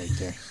sandwich right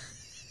there.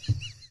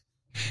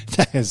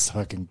 That is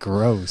fucking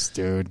gross,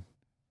 dude.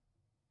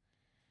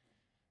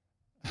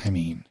 I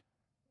mean,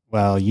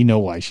 well, you know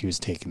why she was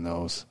taking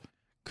those.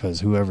 Because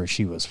whoever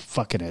she was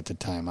fucking at the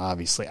time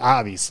obviously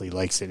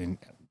likes it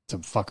to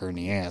fuck her in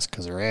the ass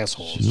because her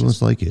asshole is She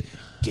must like it.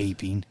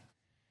 Gaping.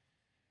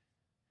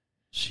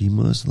 She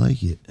must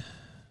like it.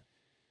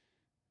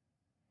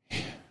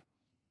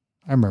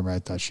 I remember I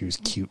thought she was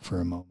cute for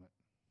a moment.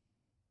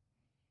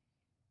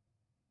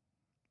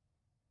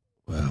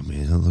 Wow,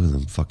 man, look at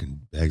them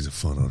fucking bags of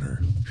fun on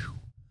her.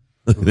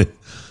 Look at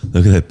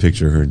that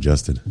picture of her and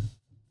Justin.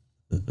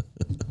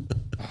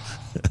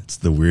 That's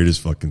the weirdest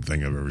fucking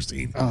thing I've ever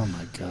seen. Oh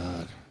my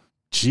God.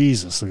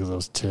 Jesus, look at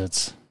those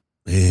tits.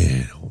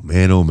 Man, oh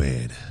man, oh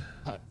man.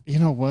 You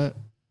know what?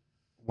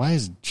 Why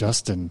is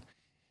Justin...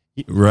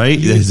 Right?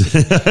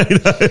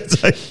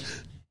 It's like,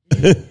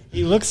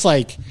 he looks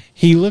like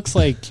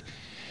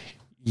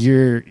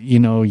your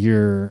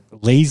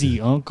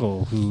lazy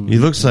uncle who he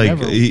looks like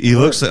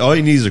all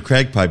he needs is a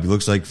crack pipe. He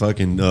looks like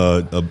fucking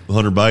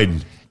Hunter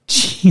Biden.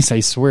 Jeez,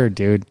 I swear,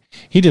 dude.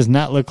 He does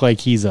not look like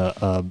he's got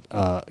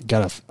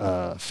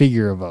a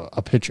figure of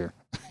a pitcher.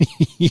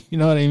 You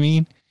know what I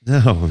mean? No,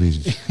 I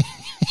mean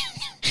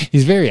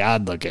he's very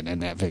odd looking in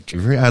that picture.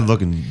 Very odd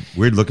looking,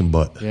 weird looking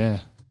butt. Yeah.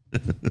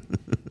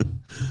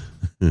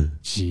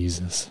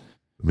 Jesus.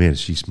 Man, is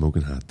she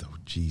smoking hot though?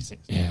 Jesus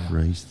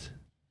Christ.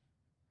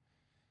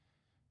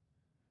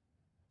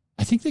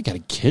 I think they got a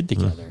kid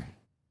together.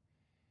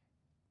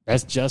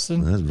 That's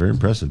Justin? That's very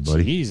impressive,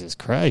 buddy. Jesus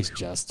Christ,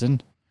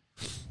 Justin.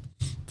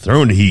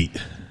 Throwing the heat.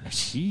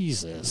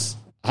 Jesus.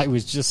 I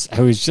was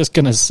just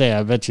gonna say,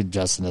 I bet you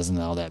Justin isn't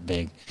all that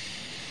big.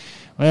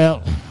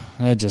 Well,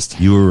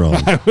 you were wrong.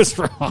 I was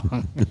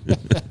wrong.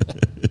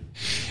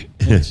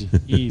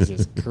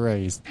 Jesus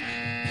Christ.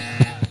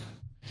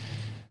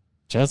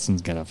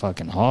 Justin's got a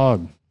fucking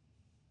hog.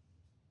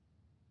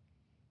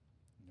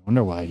 I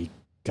wonder why he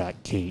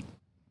got Kate.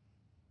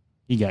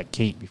 He got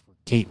Kate before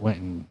Kate went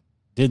and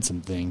did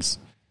some things.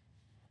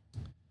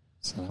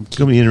 So it's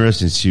going to be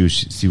interesting to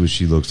see what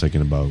she looks like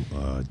in about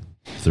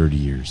 30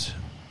 years.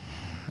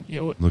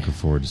 Looking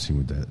forward to seeing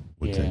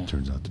what that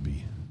turns out to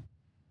be.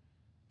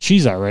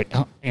 She's all right,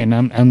 and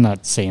I'm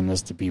not saying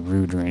this to be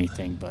rude or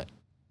anything, but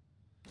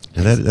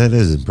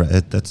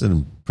that's an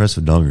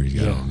impressive donger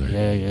he's got on there.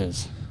 Yeah, he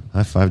is.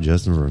 High five,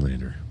 Justin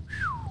Verlander.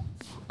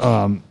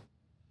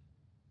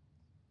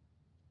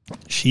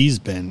 She's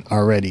been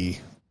already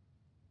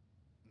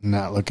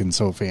not looking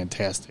so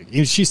fantastic.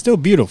 She's still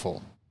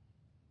beautiful,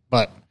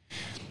 but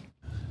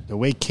the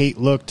way Kate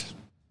looked,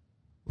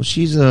 well,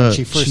 she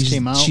first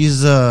came out.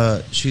 She's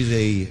a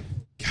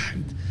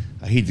God,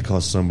 I hate to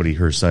call somebody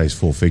her size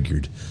full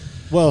figured.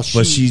 Well,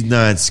 but she's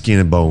not skin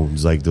and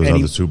bones like those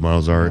other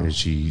supermodels are, and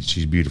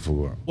she's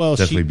beautiful. Well,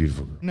 definitely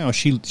beautiful. No,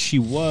 she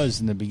was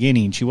in the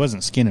beginning. She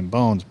wasn't skin and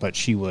bones, but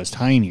she was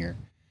tinier.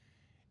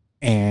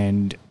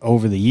 And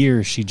over the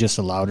years, she just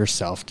allowed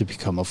herself to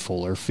become a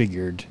fuller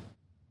figured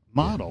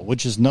model,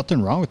 which is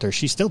nothing wrong with her.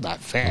 She's still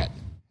not fat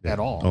at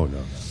all. Oh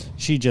no.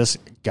 She just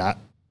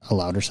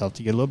allowed herself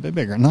to get a little bit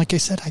bigger. And like I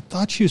said, I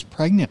thought she was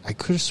pregnant. I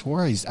could have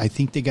swore I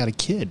think they got a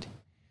kid,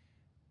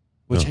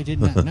 which I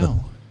did not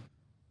know.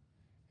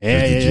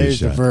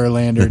 There's the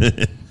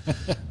Verlander.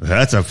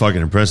 That's a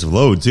fucking impressive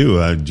load,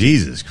 too.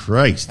 Jesus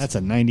Christ. That's a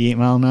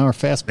 98-mile-an-hour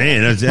fastball.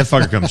 Man, that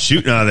fucker comes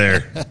shooting out of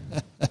there.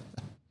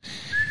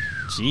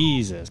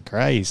 Jesus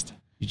Christ.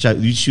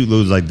 You shoot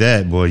loads like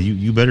that, boy,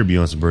 you better be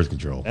on some birth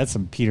control. That's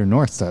some Peter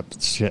North stuff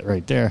shit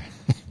right there.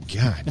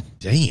 God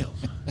damn.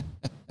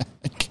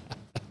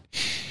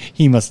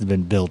 He must have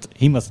been built.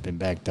 He must have been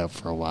backed up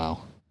for a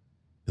while.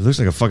 It looks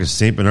like a fucking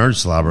St. Bernard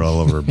slobber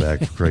all over her back,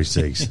 for Christ's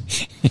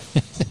sakes.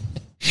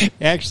 It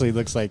actually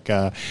looks like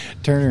Turner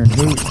and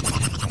Hooch.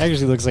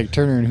 Actually looks like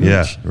Turner and Hooch.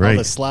 Yeah, right. All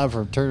the slob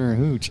from Turner and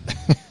Hooch.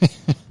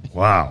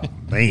 Wow,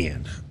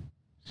 man.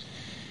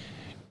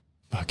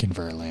 Fucking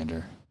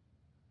Verlander.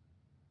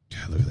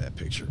 God, look at that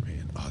picture,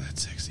 man. Oh,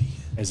 that's sexy.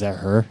 Is that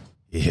her?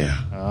 Yeah.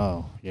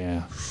 Oh,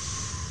 yeah.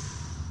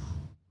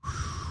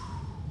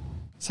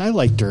 So I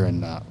liked her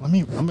in.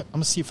 I'm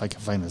gonna see if I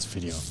can find this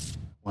video.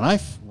 When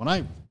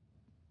I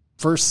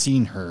first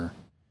seen her,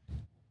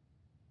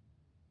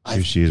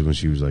 Here she is when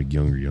she was like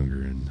younger,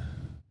 and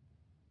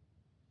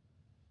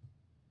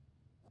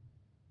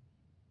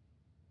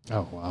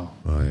Oh, wow.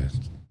 Oh, yeah.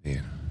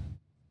 Man.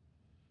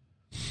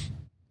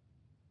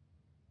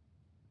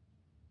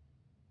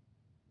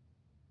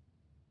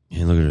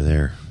 And look at her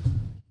there.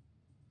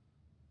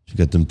 She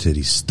got them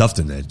titties stuffed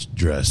in that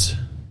dress.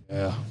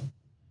 Yeah.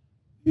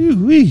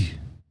 Ooh-wee.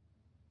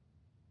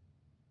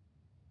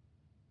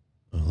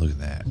 Oh, look at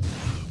that.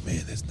 Oh,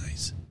 man, that's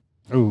nice.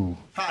 Ooh.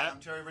 Hi, I'm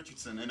Terry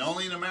Richardson, and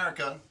only in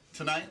America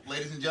tonight,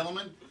 ladies and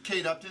gentlemen,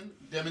 Kate Upton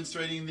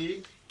demonstrating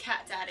the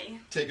Cat Daddy.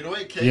 Take it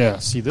away, Kate. Yeah,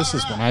 see, this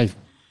is when I...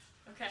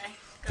 Okay.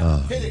 Go.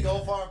 Hit it, go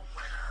far.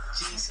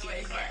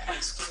 Wait for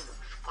it.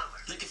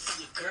 Looking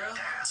for your girl,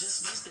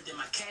 just missed it. Then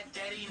my cat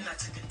daddy and I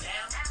took it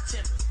down to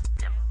timber.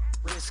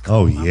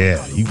 Oh,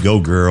 yeah. You go,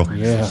 girl.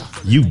 Yeah.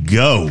 You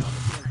go.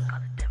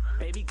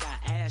 Baby got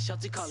ass, y'all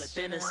to call it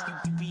thinners.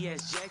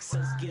 UPS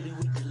Jackson, skilly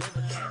we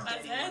deliver cat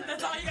That's daddy. it?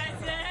 That's all you guys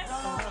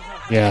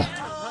did? Yeah.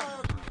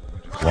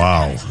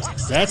 Wow.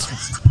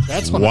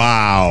 That's when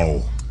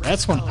Wow.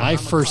 that's when I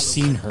first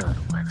seen her.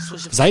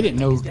 Because I didn't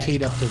know who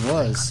Kate Upton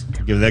was.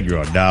 Give that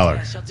girl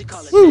 $1. Y'all to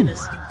call it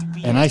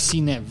thinners. And I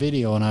seen that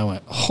video and I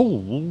went,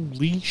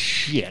 holy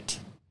shit.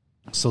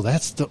 So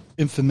that's the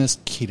infamous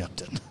Kate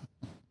Upton.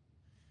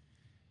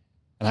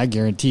 And I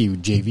guarantee you,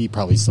 JV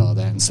probably saw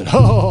that and said,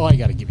 oh, I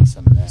got to give me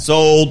some of that.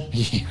 Sold.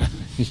 Yeah.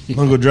 I'm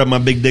going to go drop my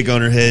big dick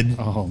on her head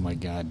Oh, my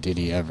God. Did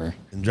he ever?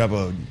 and drop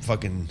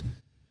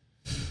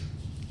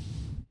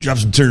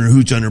some Turner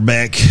hooch on her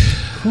back.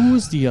 Who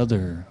was the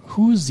other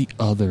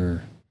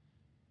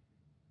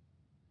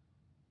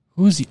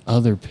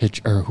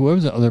pitch, or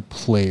whoever the other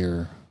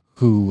player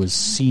who was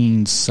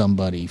seeing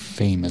somebody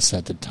famous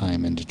at the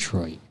time in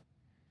Detroit?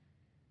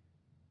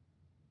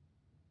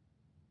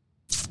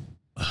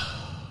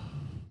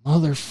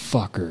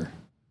 Motherfucker.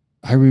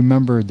 I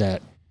remember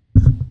that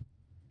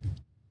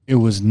it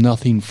was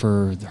nothing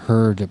for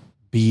her to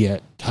be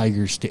at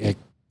at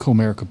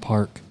Comerica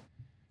Park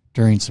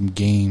during some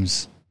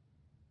games.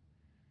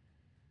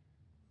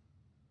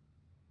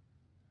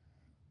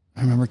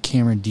 I remember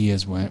Cameron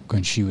Diaz went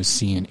when she was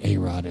seeing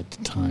A-Rod at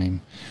the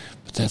time,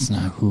 but that's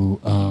not who.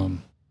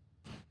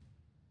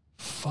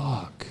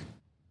 Fuck.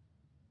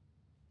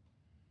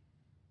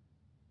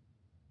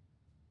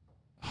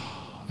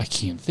 I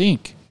can't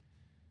think.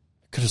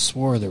 I could have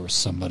swore there was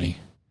somebody.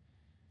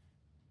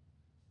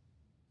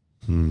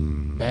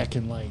 Back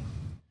in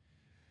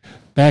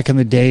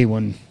the day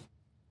when,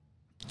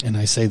 and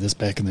I say this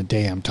back in the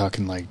day, I'm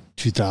talking like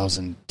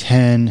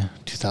 2010,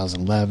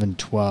 2011,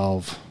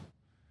 12.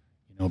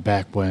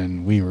 Back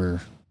when we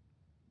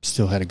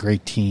still had a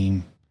great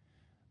team.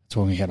 That's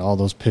when we had all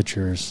those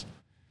pitchers.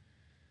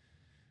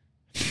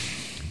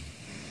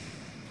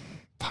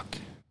 Fuck.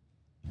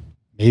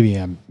 Maybe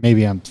I'm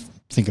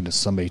thinking of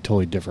somebody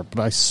totally different, but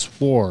I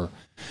swore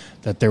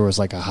that there was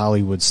like a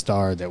Hollywood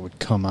star that would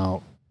come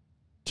out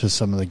to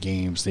some of the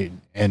games.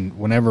 And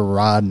whenever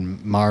Rod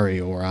and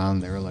Mario were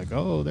on, they were like,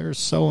 oh, there's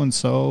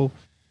so-and-so.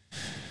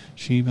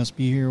 She must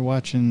be here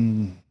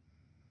watching.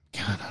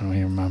 God, I don't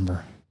even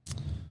remember.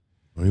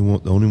 The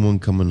only one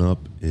coming up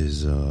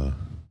is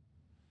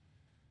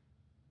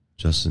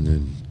Justin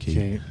and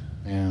Kate.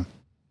 Yeah.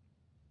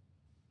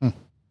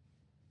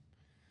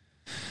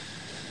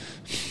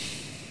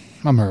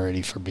 I'm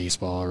ready for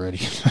baseball already.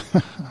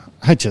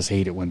 I just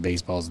hate it when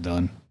baseball's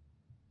done.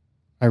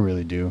 I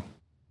really do.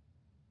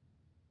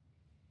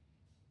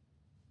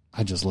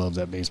 I just love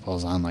that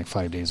baseball's on like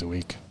 5 days a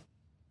week.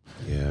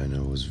 Yeah, I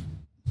know. It was,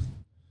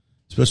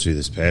 especially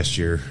this past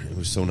year, it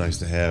was so nice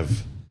to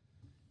have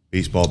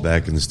baseball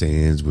back in the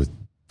stands with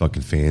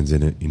fucking fans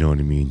in it. You know what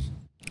I mean?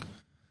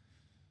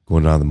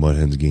 Going down to the Mud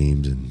Hens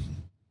games, and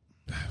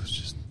it was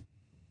just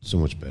so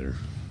much better.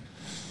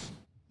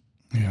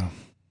 Yeah.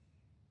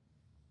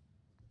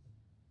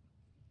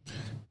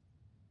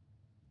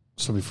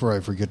 So before I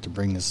forget to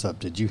bring this up,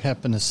 did you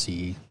happen to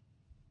see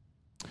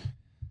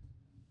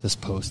this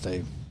post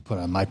I put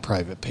on my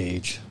private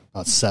page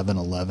about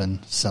 7-Eleven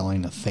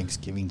selling a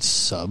Thanksgiving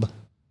sub?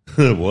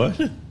 What?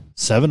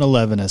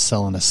 7-Eleven is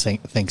selling a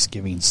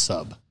Thanksgiving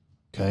sub,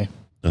 okay?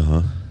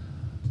 Uh-huh.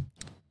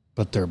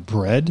 But their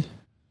bread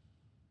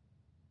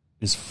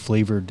is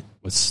flavored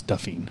with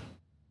stuffing.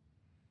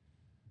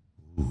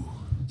 Ooh.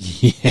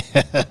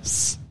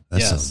 Yes.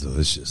 That sounds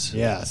delicious.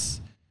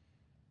 Yes.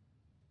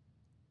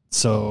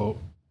 So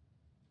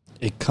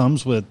it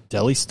comes with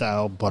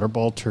deli-style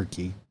butterball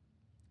turkey,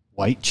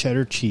 white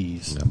cheddar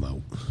cheese. I'm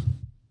out.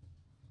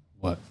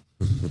 What?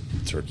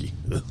 Turkey.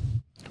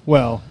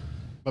 Well,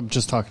 I'm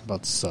just talking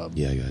about the sub.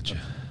 Yeah, I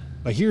gotcha.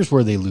 But here's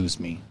where they lose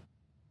me.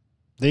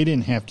 They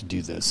didn't have to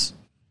do this.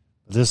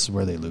 But this is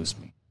where they lose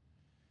me.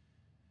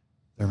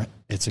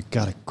 It's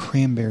got a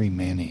cranberry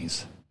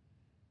mayonnaise.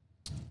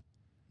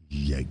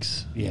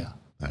 Yikes. Yeah.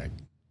 All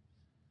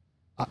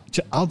right.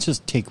 I'll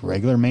just take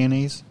regular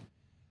mayonnaise,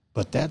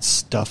 but that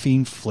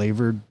stuffing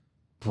flavored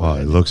Wow,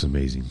 bread. it looks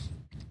amazing.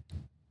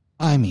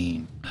 I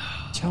mean,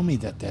 tell me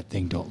that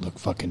thing don't look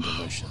fucking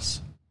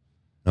delicious.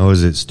 Oh,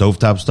 is it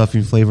stovetop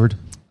stuffing flavored?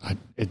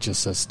 It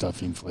just says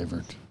stuffing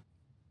flavored.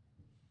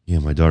 Yeah,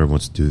 my daughter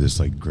wants to do this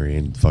like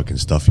grand fucking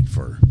stuffing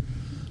for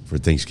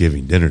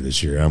Thanksgiving dinner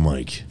this year. I'm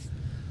like,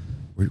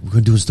 We're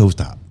going to do a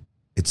stovetop.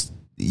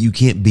 You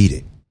can't beat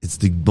it. It's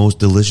the most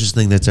delicious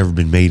thing that's ever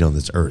been made on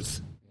this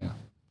earth. Yeah.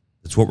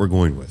 That's what we're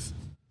going with.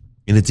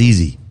 And it's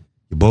easy.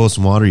 You boil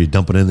some water, you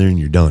dump it in there, and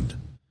you're done.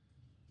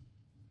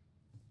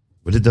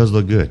 But it does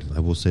look good. I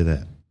will say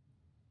that.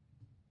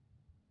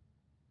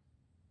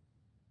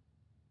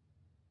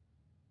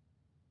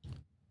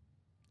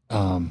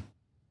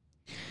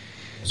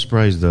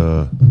 Surprised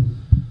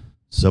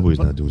Subway's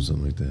not doing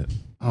something like that.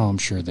 Oh, I'm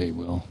sure they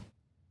will.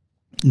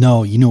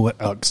 No, you know what?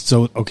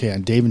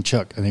 On Dave and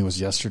Chuck, I think it was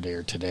yesterday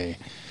or today,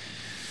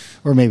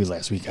 or maybe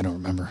last week. I don't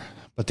remember.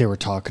 But they were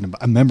talking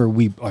about. I remember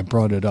I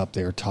brought it up.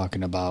 They were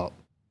talking about.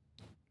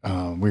 We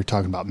were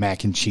talking about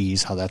mac and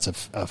cheese. How that's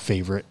a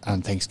favorite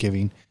on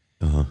Thanksgiving.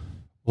 Uh-huh.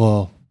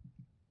 Well,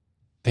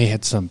 they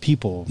had some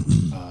people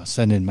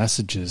send in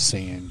messages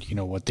saying, you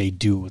know, what they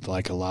do with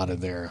like a lot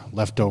of their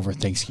leftover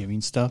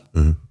Thanksgiving stuff.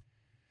 Uh-huh.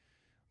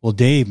 Well,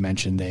 Dave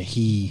mentioned that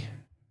he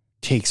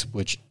takes,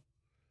 which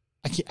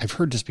I've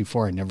heard this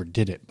before. I never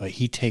did it, but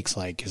he takes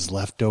like his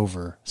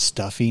leftover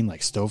stuffing,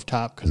 like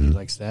stovetop, because he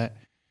likes that,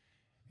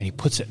 and he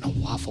puts it in a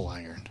waffle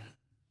iron,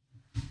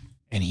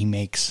 and he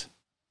makes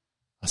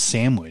a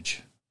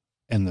sandwich,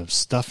 and the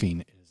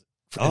stuffing is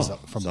from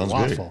the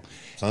waffle.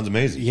 Great. Sounds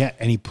amazing. Yeah,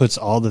 and he puts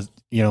all the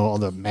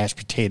mashed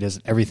potatoes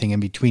and everything in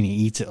between. He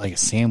eats it like a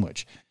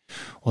sandwich.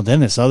 Well, then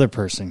this other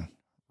person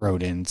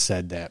wrote in and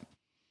said that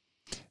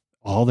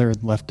all their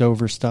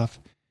leftover stuff,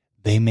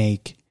 they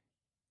make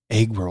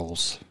egg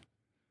rolls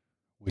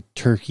with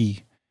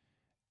turkey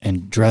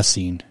and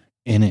dressing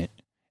in it,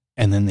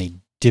 and then they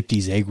dip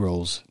these egg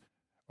rolls,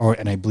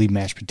 and I believe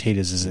mashed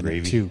potatoes is in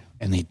it too,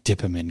 and they dip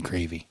them in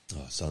gravy.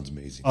 Oh, sounds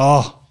amazing.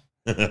 Oh,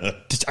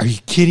 are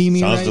you kidding me?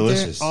 Sounds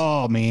delicious. There?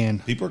 Oh man,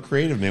 people are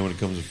creative, man, when it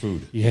comes to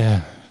food.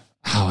 Yeah.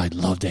 Oh, I'd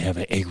love to have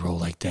an egg roll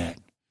like that.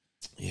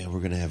 Yeah,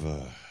 we're gonna have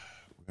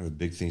a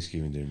big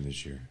Thanksgiving dinner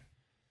this year.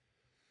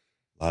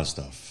 A lot of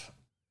stuff.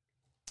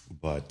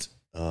 But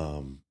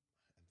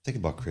think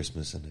about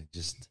Christmas, and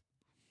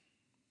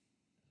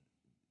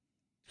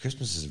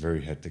Christmas is very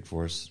hectic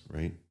for us,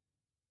 right?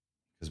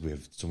 Because we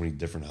have so many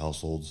different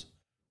households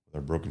with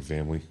our broken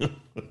family.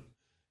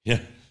 Yeah.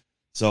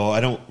 So I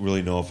don't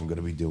really know if I'm going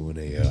to be doing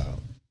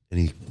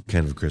any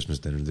kind of a Christmas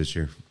dinner this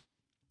year.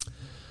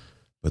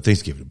 But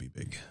Thanksgiving will be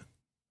big.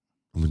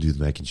 I'm going to do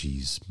the mac and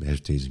cheese,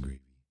 mashed potatoes and gravy,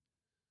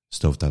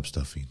 stovetop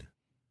stuffing,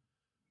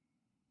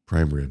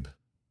 prime rib,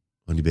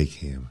 honey baked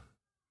ham,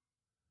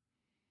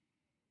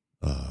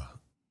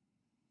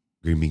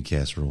 green bean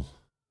casserole.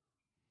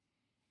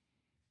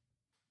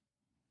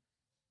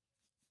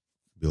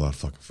 Be a lot of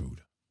fucking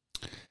food.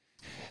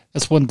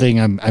 That's one thing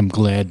I'm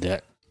glad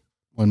that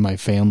when my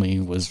family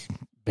was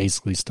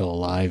basically still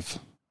alive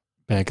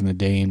back in the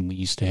day and we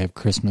used to have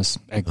Christmas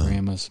at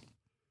Grandma's.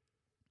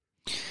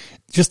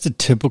 Just a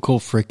typical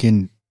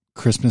freaking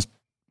Christmas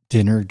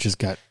dinner just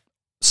got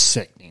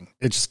sickening.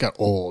 It just got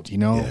old, you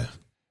know? Yeah.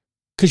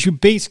 Because you're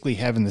basically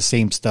having the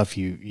same stuff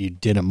you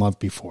did a month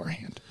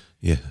beforehand.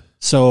 Yeah.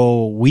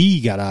 So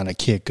we got on a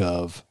kick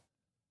of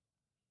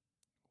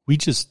we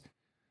just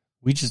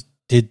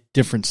did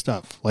different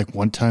stuff. Like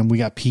one time we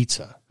got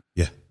pizza.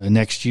 Yeah. The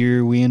next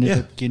year we ended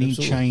up getting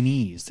absolutely.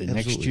 Chinese. The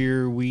next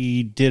year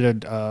we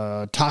did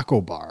a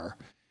taco bar.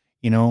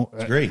 You know,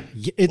 It's great.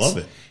 Love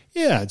it.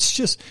 Yeah, it's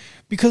just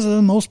because of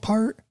the most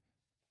part.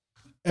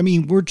 I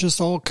mean, we're just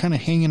all kind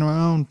of hanging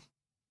around,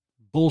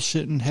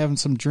 bullshitting, having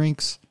some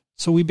drinks.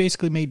 So we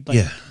basically made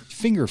like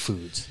finger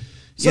foods.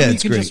 So you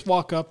it's can great. just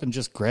walk up and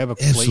just grab a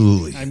plate.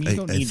 Absolutely. I mean, you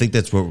don't I need think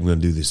that's what we're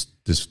going to do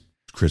this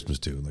Christmas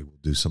too. Like we'll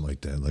do something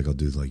like that. Like I'll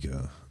do like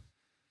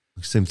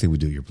same thing we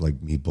do. You're like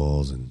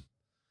meatballs and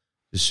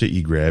just shit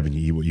you grab and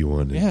you eat what you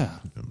want.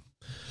 And,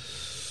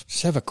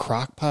 just have a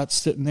crock pot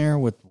sitting there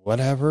with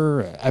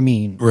whatever. I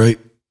mean, right.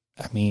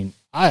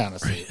 I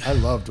honestly, I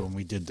loved when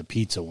we did the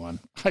pizza one,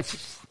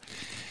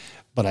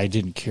 but I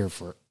didn't care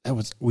for it. It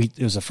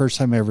was the first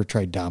time I ever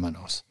tried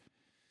Domino's,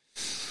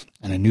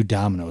 and a new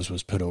Domino's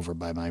was put over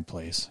by my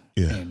place.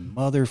 Yeah. And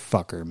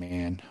motherfucker,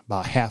 man,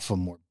 about half of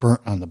them were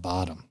burnt on the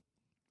bottom.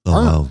 Oh,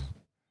 wow.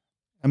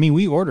 I mean,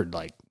 we ordered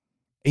like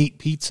 8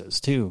 pizzas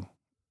too,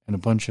 and a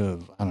bunch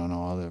of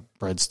other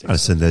breadsticks. I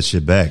send that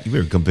shit back. You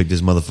better come pick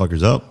these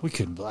motherfuckers up. We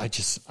couldn't.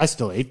 I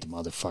still ate the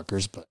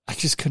motherfuckers, but I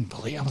just couldn't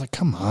believe. I was like,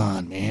 come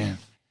on, man.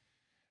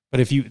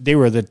 But they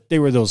were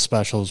those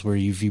specials where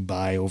if you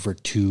buy over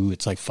 2,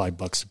 it's like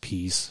 $5 a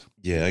piece.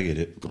 Yeah, I get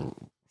it.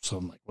 So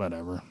I'm like,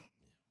 whatever.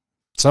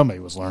 Somebody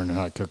was learning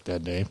how to cook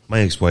that day. My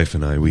ex-wife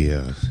and I, we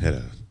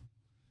had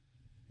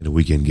a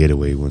weekend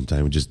getaway one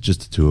time, just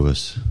the two of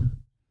us.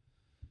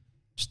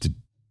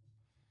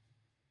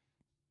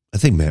 I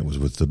think Matt was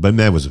but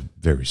Matt was a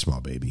very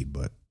small baby,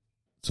 but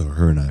so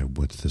her and I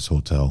went to this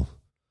hotel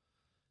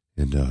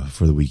and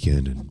for the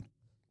weekend and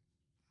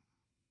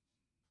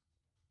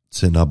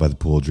sitting out by the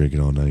pool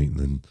drinking all night, and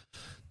then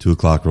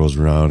 2:00 rolls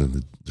around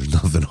and there's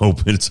nothing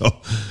open,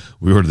 so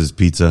we ordered this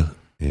pizza,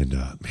 and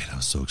man, I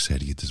was so excited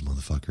to get this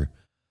motherfucker.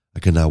 I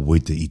could not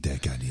wait to eat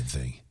that goddamn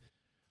thing,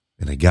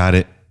 and I got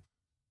it,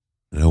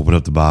 and I opened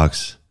up the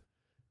box,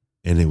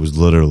 and it was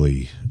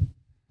literally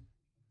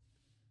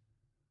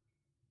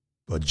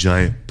a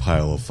giant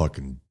pile of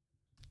fucking.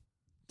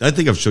 I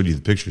think I've showed you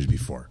the pictures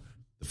before.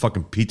 The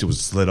fucking pizza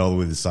was slid all the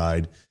way to the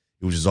side.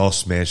 It was just all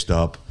smashed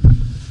up.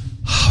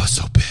 Oh, I was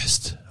so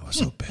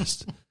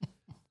pissed.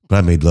 But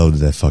I made love to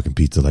that fucking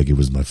pizza like it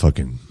was my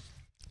fucking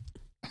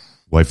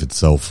wife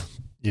itself.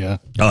 Yeah.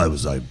 Oh, it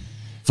was like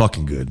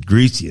fucking good.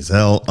 Greasy as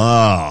hell.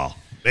 Oh,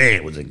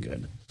 man, was it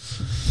good.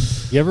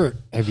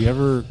 Have you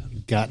ever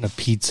gotten a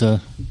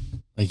pizza,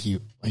 like you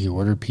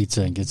order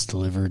pizza and it gets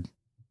delivered,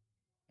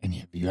 and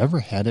have you ever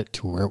had it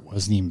to where it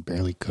wasn't even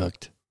barely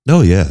cooked?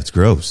 Oh, yeah, it's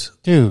gross.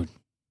 Dude,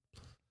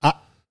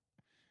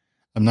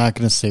 I'm not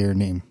going to say her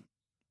name,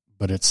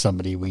 but it's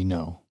somebody we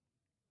know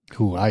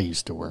who I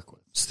used to work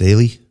with.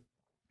 Staley?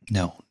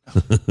 No.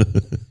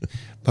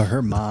 But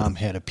her mom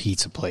had a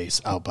pizza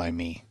place out by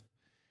me,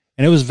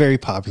 and it was a very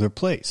popular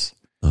place.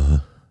 Uh-huh.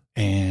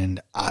 And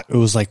it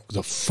was like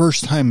the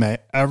first time I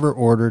ever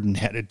ordered and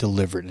had it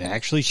delivered. And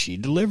actually, she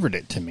delivered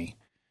it to me,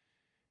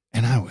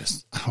 and I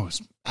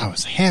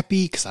was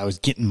happy because I was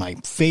getting my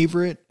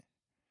favorite.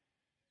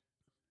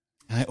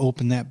 And I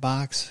opened that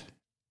box,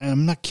 and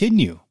I'm not kidding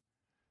you,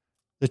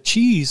 the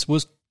cheese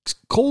was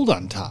cold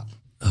on top.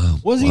 Oh,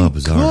 Wasn't wow, even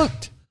bizarre.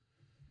 cooked.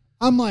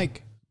 I'm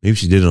like, Maybe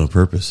she did it on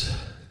purpose.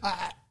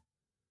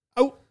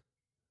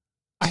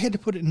 I had to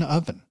put it in the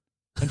oven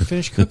and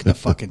finish cooking the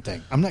fucking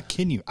thing. I'm not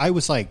kidding you. I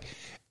was like,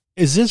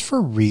 is this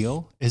for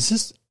real? Is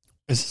this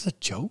a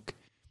joke?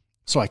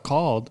 So I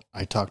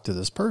talked to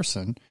this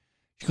person.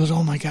 She goes,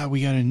 oh my God,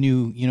 we got a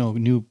new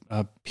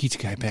pizza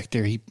guy back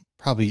there. He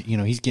probably,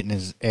 he's getting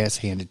his ass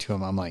handed to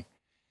him. I'm like,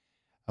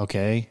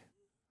 okay.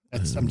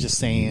 I'm just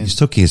saying. You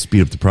still can't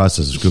speed up the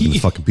process of cooking the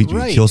fucking pizza.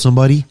 Right. You kill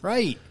somebody?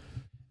 Right.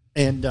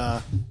 And,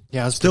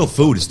 It's still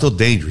food. It's still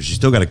dangerous. You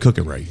still got to cook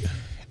it right.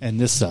 And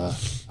this,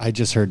 I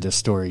just heard this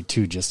story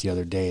too just the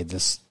other day.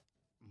 This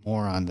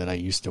moron that I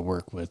used to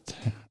work with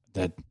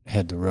that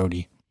had the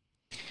roadie.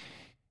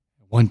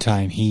 One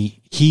time he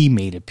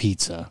made a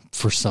pizza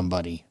for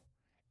somebody,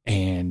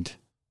 and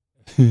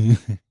and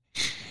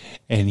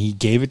he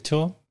gave it to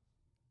him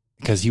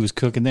because he was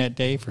cooking that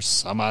day for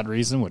some odd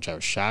reason, which I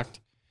was shocked.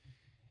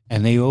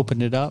 And they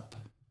opened it up,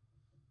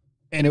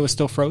 and it was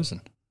still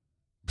frozen.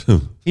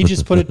 He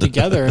just put it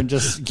together and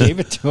just gave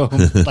it to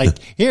him. Like,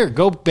 here,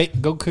 go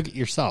cook it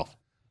yourself.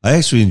 I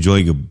actually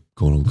enjoy going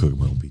home and cooking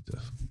my own pizza.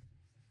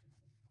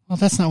 Well,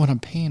 that's not what I'm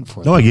paying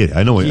for. No, I get it.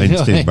 I know. I You know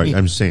understand. what I But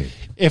I'm just saying.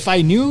 If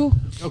I knew,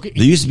 okay,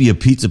 There used to be a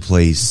pizza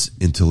place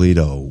in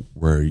Toledo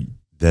where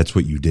that's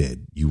what you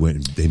did. You went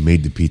and they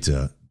made the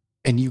pizza.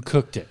 and you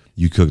cooked it.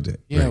 You cooked it.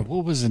 Yeah, Right.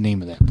 what was the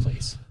name of that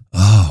place?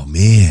 Oh,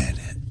 man.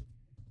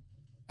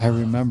 I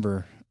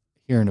remember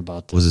hearing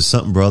about this. Was it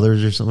Something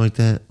Brothers or something like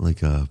that?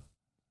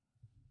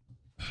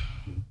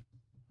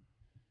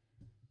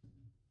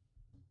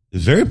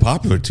 It's very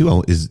popular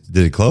too. Did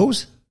it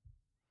close?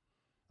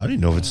 I don't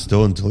even know if it's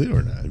still in Toledo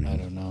or not. I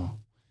don't know.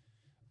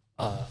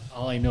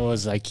 All I know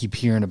is I keep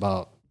hearing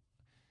about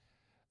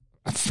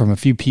from a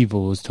few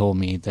people who's told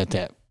me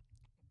that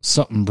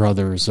Something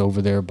Brothers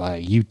over there by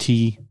UT.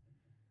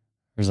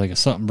 There's like a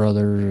Something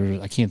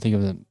Brothers. I can't think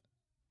of it.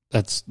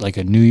 That's like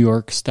a New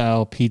York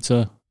style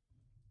pizza.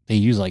 They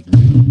use like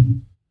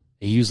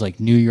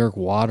New York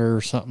water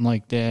or something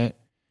like that.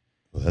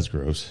 Well, that's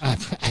gross.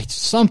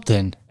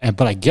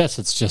 But I guess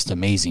it's just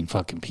amazing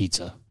fucking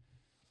pizza.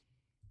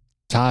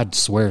 Todd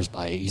swears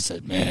by it. He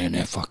said, man,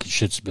 that fucking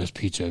shit's the best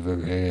pizza I've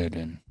ever had.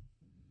 And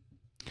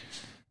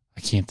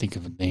I can't think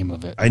of the name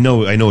of it. I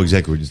know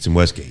exactly where it's in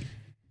Westgate.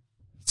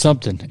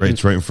 Something. Right,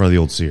 it's right in front of the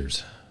old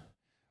Sears.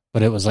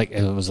 But it was like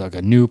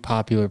a new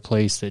popular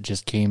place that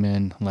just came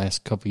in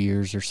last couple of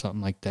years or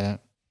something like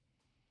that.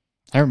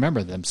 I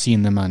remember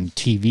seeing them on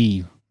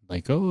TV.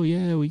 Like, oh,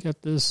 yeah, we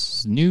got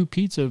this new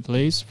pizza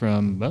place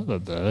from blah, blah,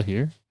 blah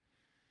here.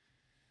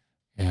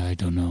 Yeah, I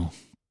don't know.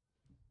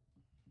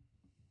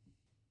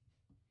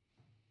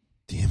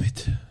 Damn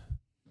it.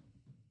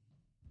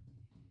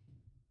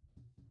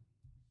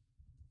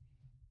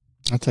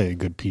 I'll tell you a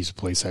good pizza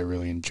place I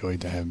really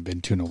enjoyed that I haven't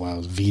been to in a while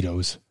is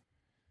Vito's.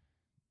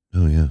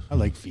 Oh, yeah. I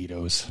like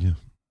Vito's. Yeah.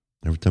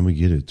 Every time we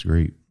get it, it's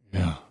great.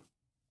 Yeah.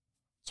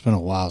 It's been a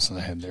while since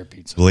I had their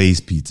pizza. Blaze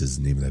Pizza is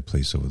the name of that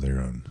place over there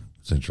on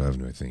Central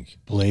Avenue, I think.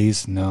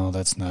 Blaze? No,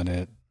 that's not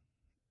it.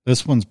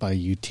 This one's by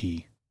UT.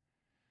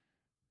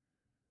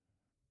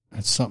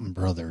 It's Something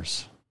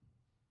Brothers.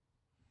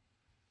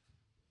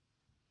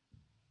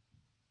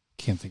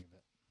 Can't think of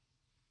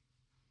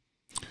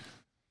it.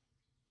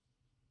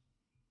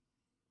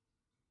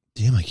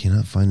 Damn, I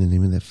cannot find the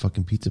name of that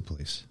fucking pizza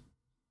place.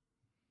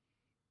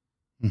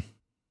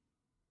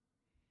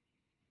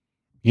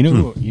 You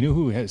know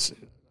who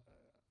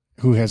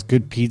has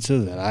good pizza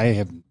that I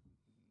have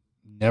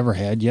never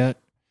had yet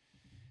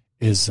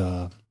is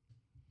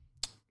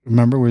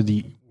remember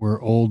where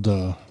old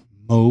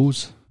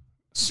Moe's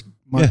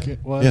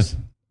Market was? Yeah.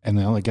 And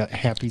they only got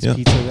Happy's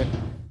Pizza there.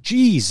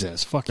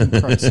 Jesus fucking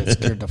Christ, that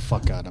scared the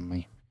fuck out of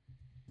me.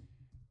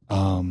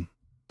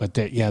 But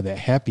that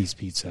Happy's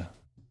Pizza.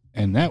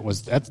 And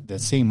that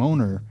same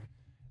owner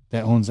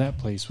that owns that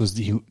place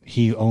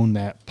he owned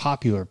that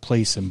popular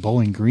place in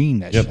Bowling Green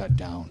that shut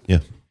down. Yeah.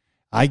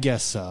 I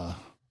guess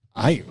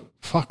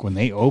when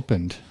they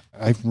opened,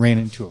 I ran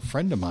into a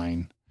friend of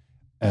mine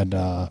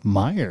at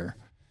Meyer.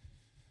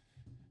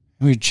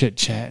 We were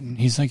chit-chatting.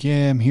 He's like,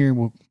 yeah, I'm here.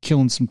 We're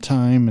killing some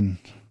time. And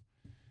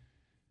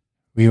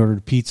we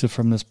ordered pizza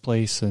from this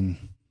place, and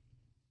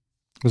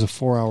it was a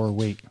 4-hour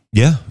wait.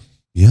 Yeah.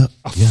 A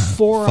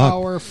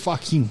 4-hour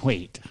fucking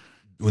wait.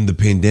 When the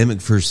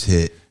pandemic first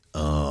hit,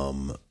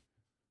 Gina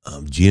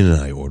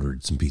and I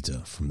ordered some pizza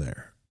from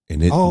there.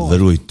 And it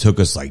literally took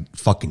us like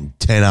fucking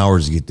 10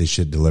 hours to get this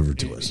shit delivered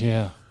to us.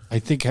 Yeah. I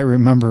think I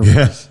remember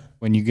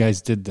when you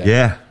guys did that.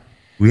 Yeah.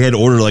 We had to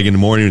order like in the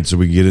morning so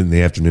we could get it in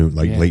the afternoon,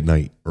 like late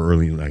night or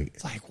early night.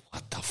 It's like,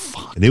 what the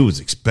fuck? And it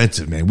was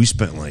expensive, man. We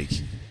spent like,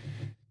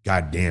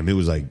 goddamn, it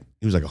was like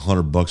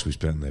 $100 we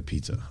spent on that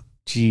pizza.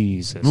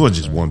 Jesus. It wasn't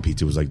just one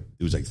pizza. It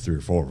was like 3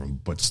 or 4 of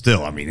them. But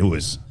still, I mean, it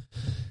was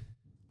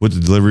with the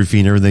delivery fee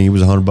and everything. It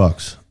was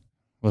 $100.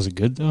 Was it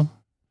good though?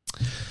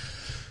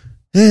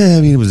 Yeah,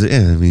 I mean, it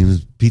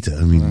was pizza.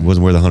 I mean, it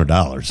wasn't worth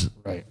 $100.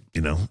 Right.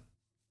 You know.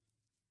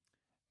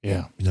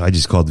 Yeah. You know, I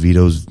just called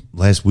Vito's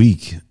last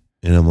week,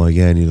 and I'm like,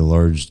 yeah, I need a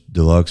large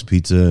deluxe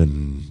pizza,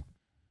 and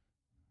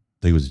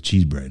I think it was a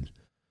cheese bread.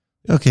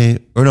 Okay,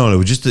 or no, it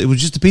was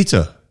just a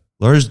pizza.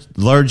 Large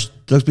deluxe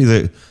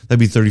pizza. That'd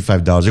be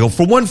 $35. I go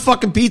for one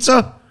fucking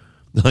pizza.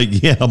 They're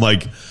like, yeah. I'm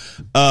like, they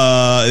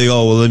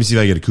go, well, let me see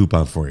if I get a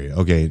coupon for you.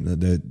 Okay,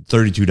 the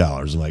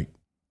 $32. I'm like,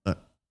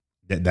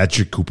 that's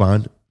your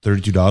coupon?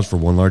 $32 for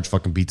one large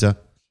fucking pizza?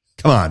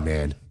 Come on,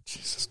 man.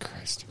 Jesus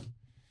Christ.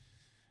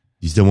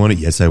 You still want it?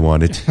 Yes, I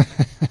want it.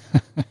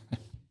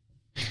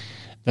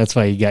 That's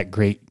why you got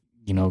great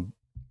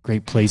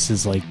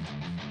places like,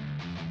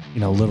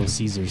 Little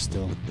Caesar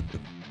still.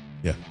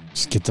 Yeah.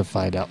 Just get to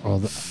find out.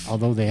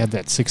 Although they had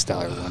that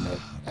 $6 one that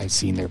I've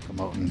seen they're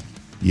promoting.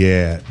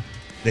 Yeah.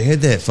 They had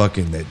that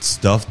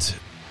stuffed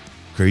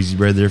crazy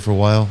bread there for a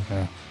while.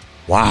 Yeah.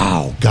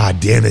 Wow. God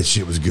damn, that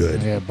shit was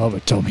good. Yeah,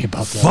 Bubba told me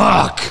about that.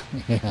 Fuck.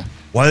 Yeah.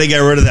 Why they got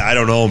rid of that, I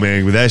don't know,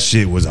 man. But that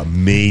shit was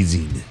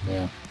amazing.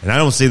 Yeah. And I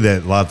don't say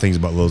that a lot of things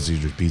about Little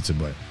Caesars pizza,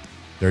 but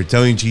their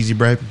Italian cheesy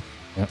bread,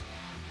 Yep.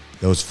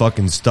 those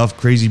fucking stuffed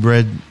crazy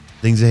bread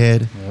things they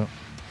had, Yep.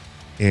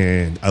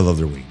 and I love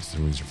their wings.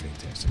 Their wings are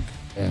fantastic.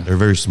 Yeah. They're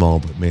very small,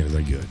 but man,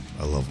 they're good.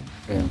 I love them.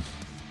 Yeah.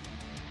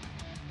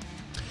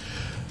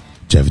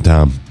 Jeff and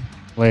Tom.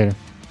 Later.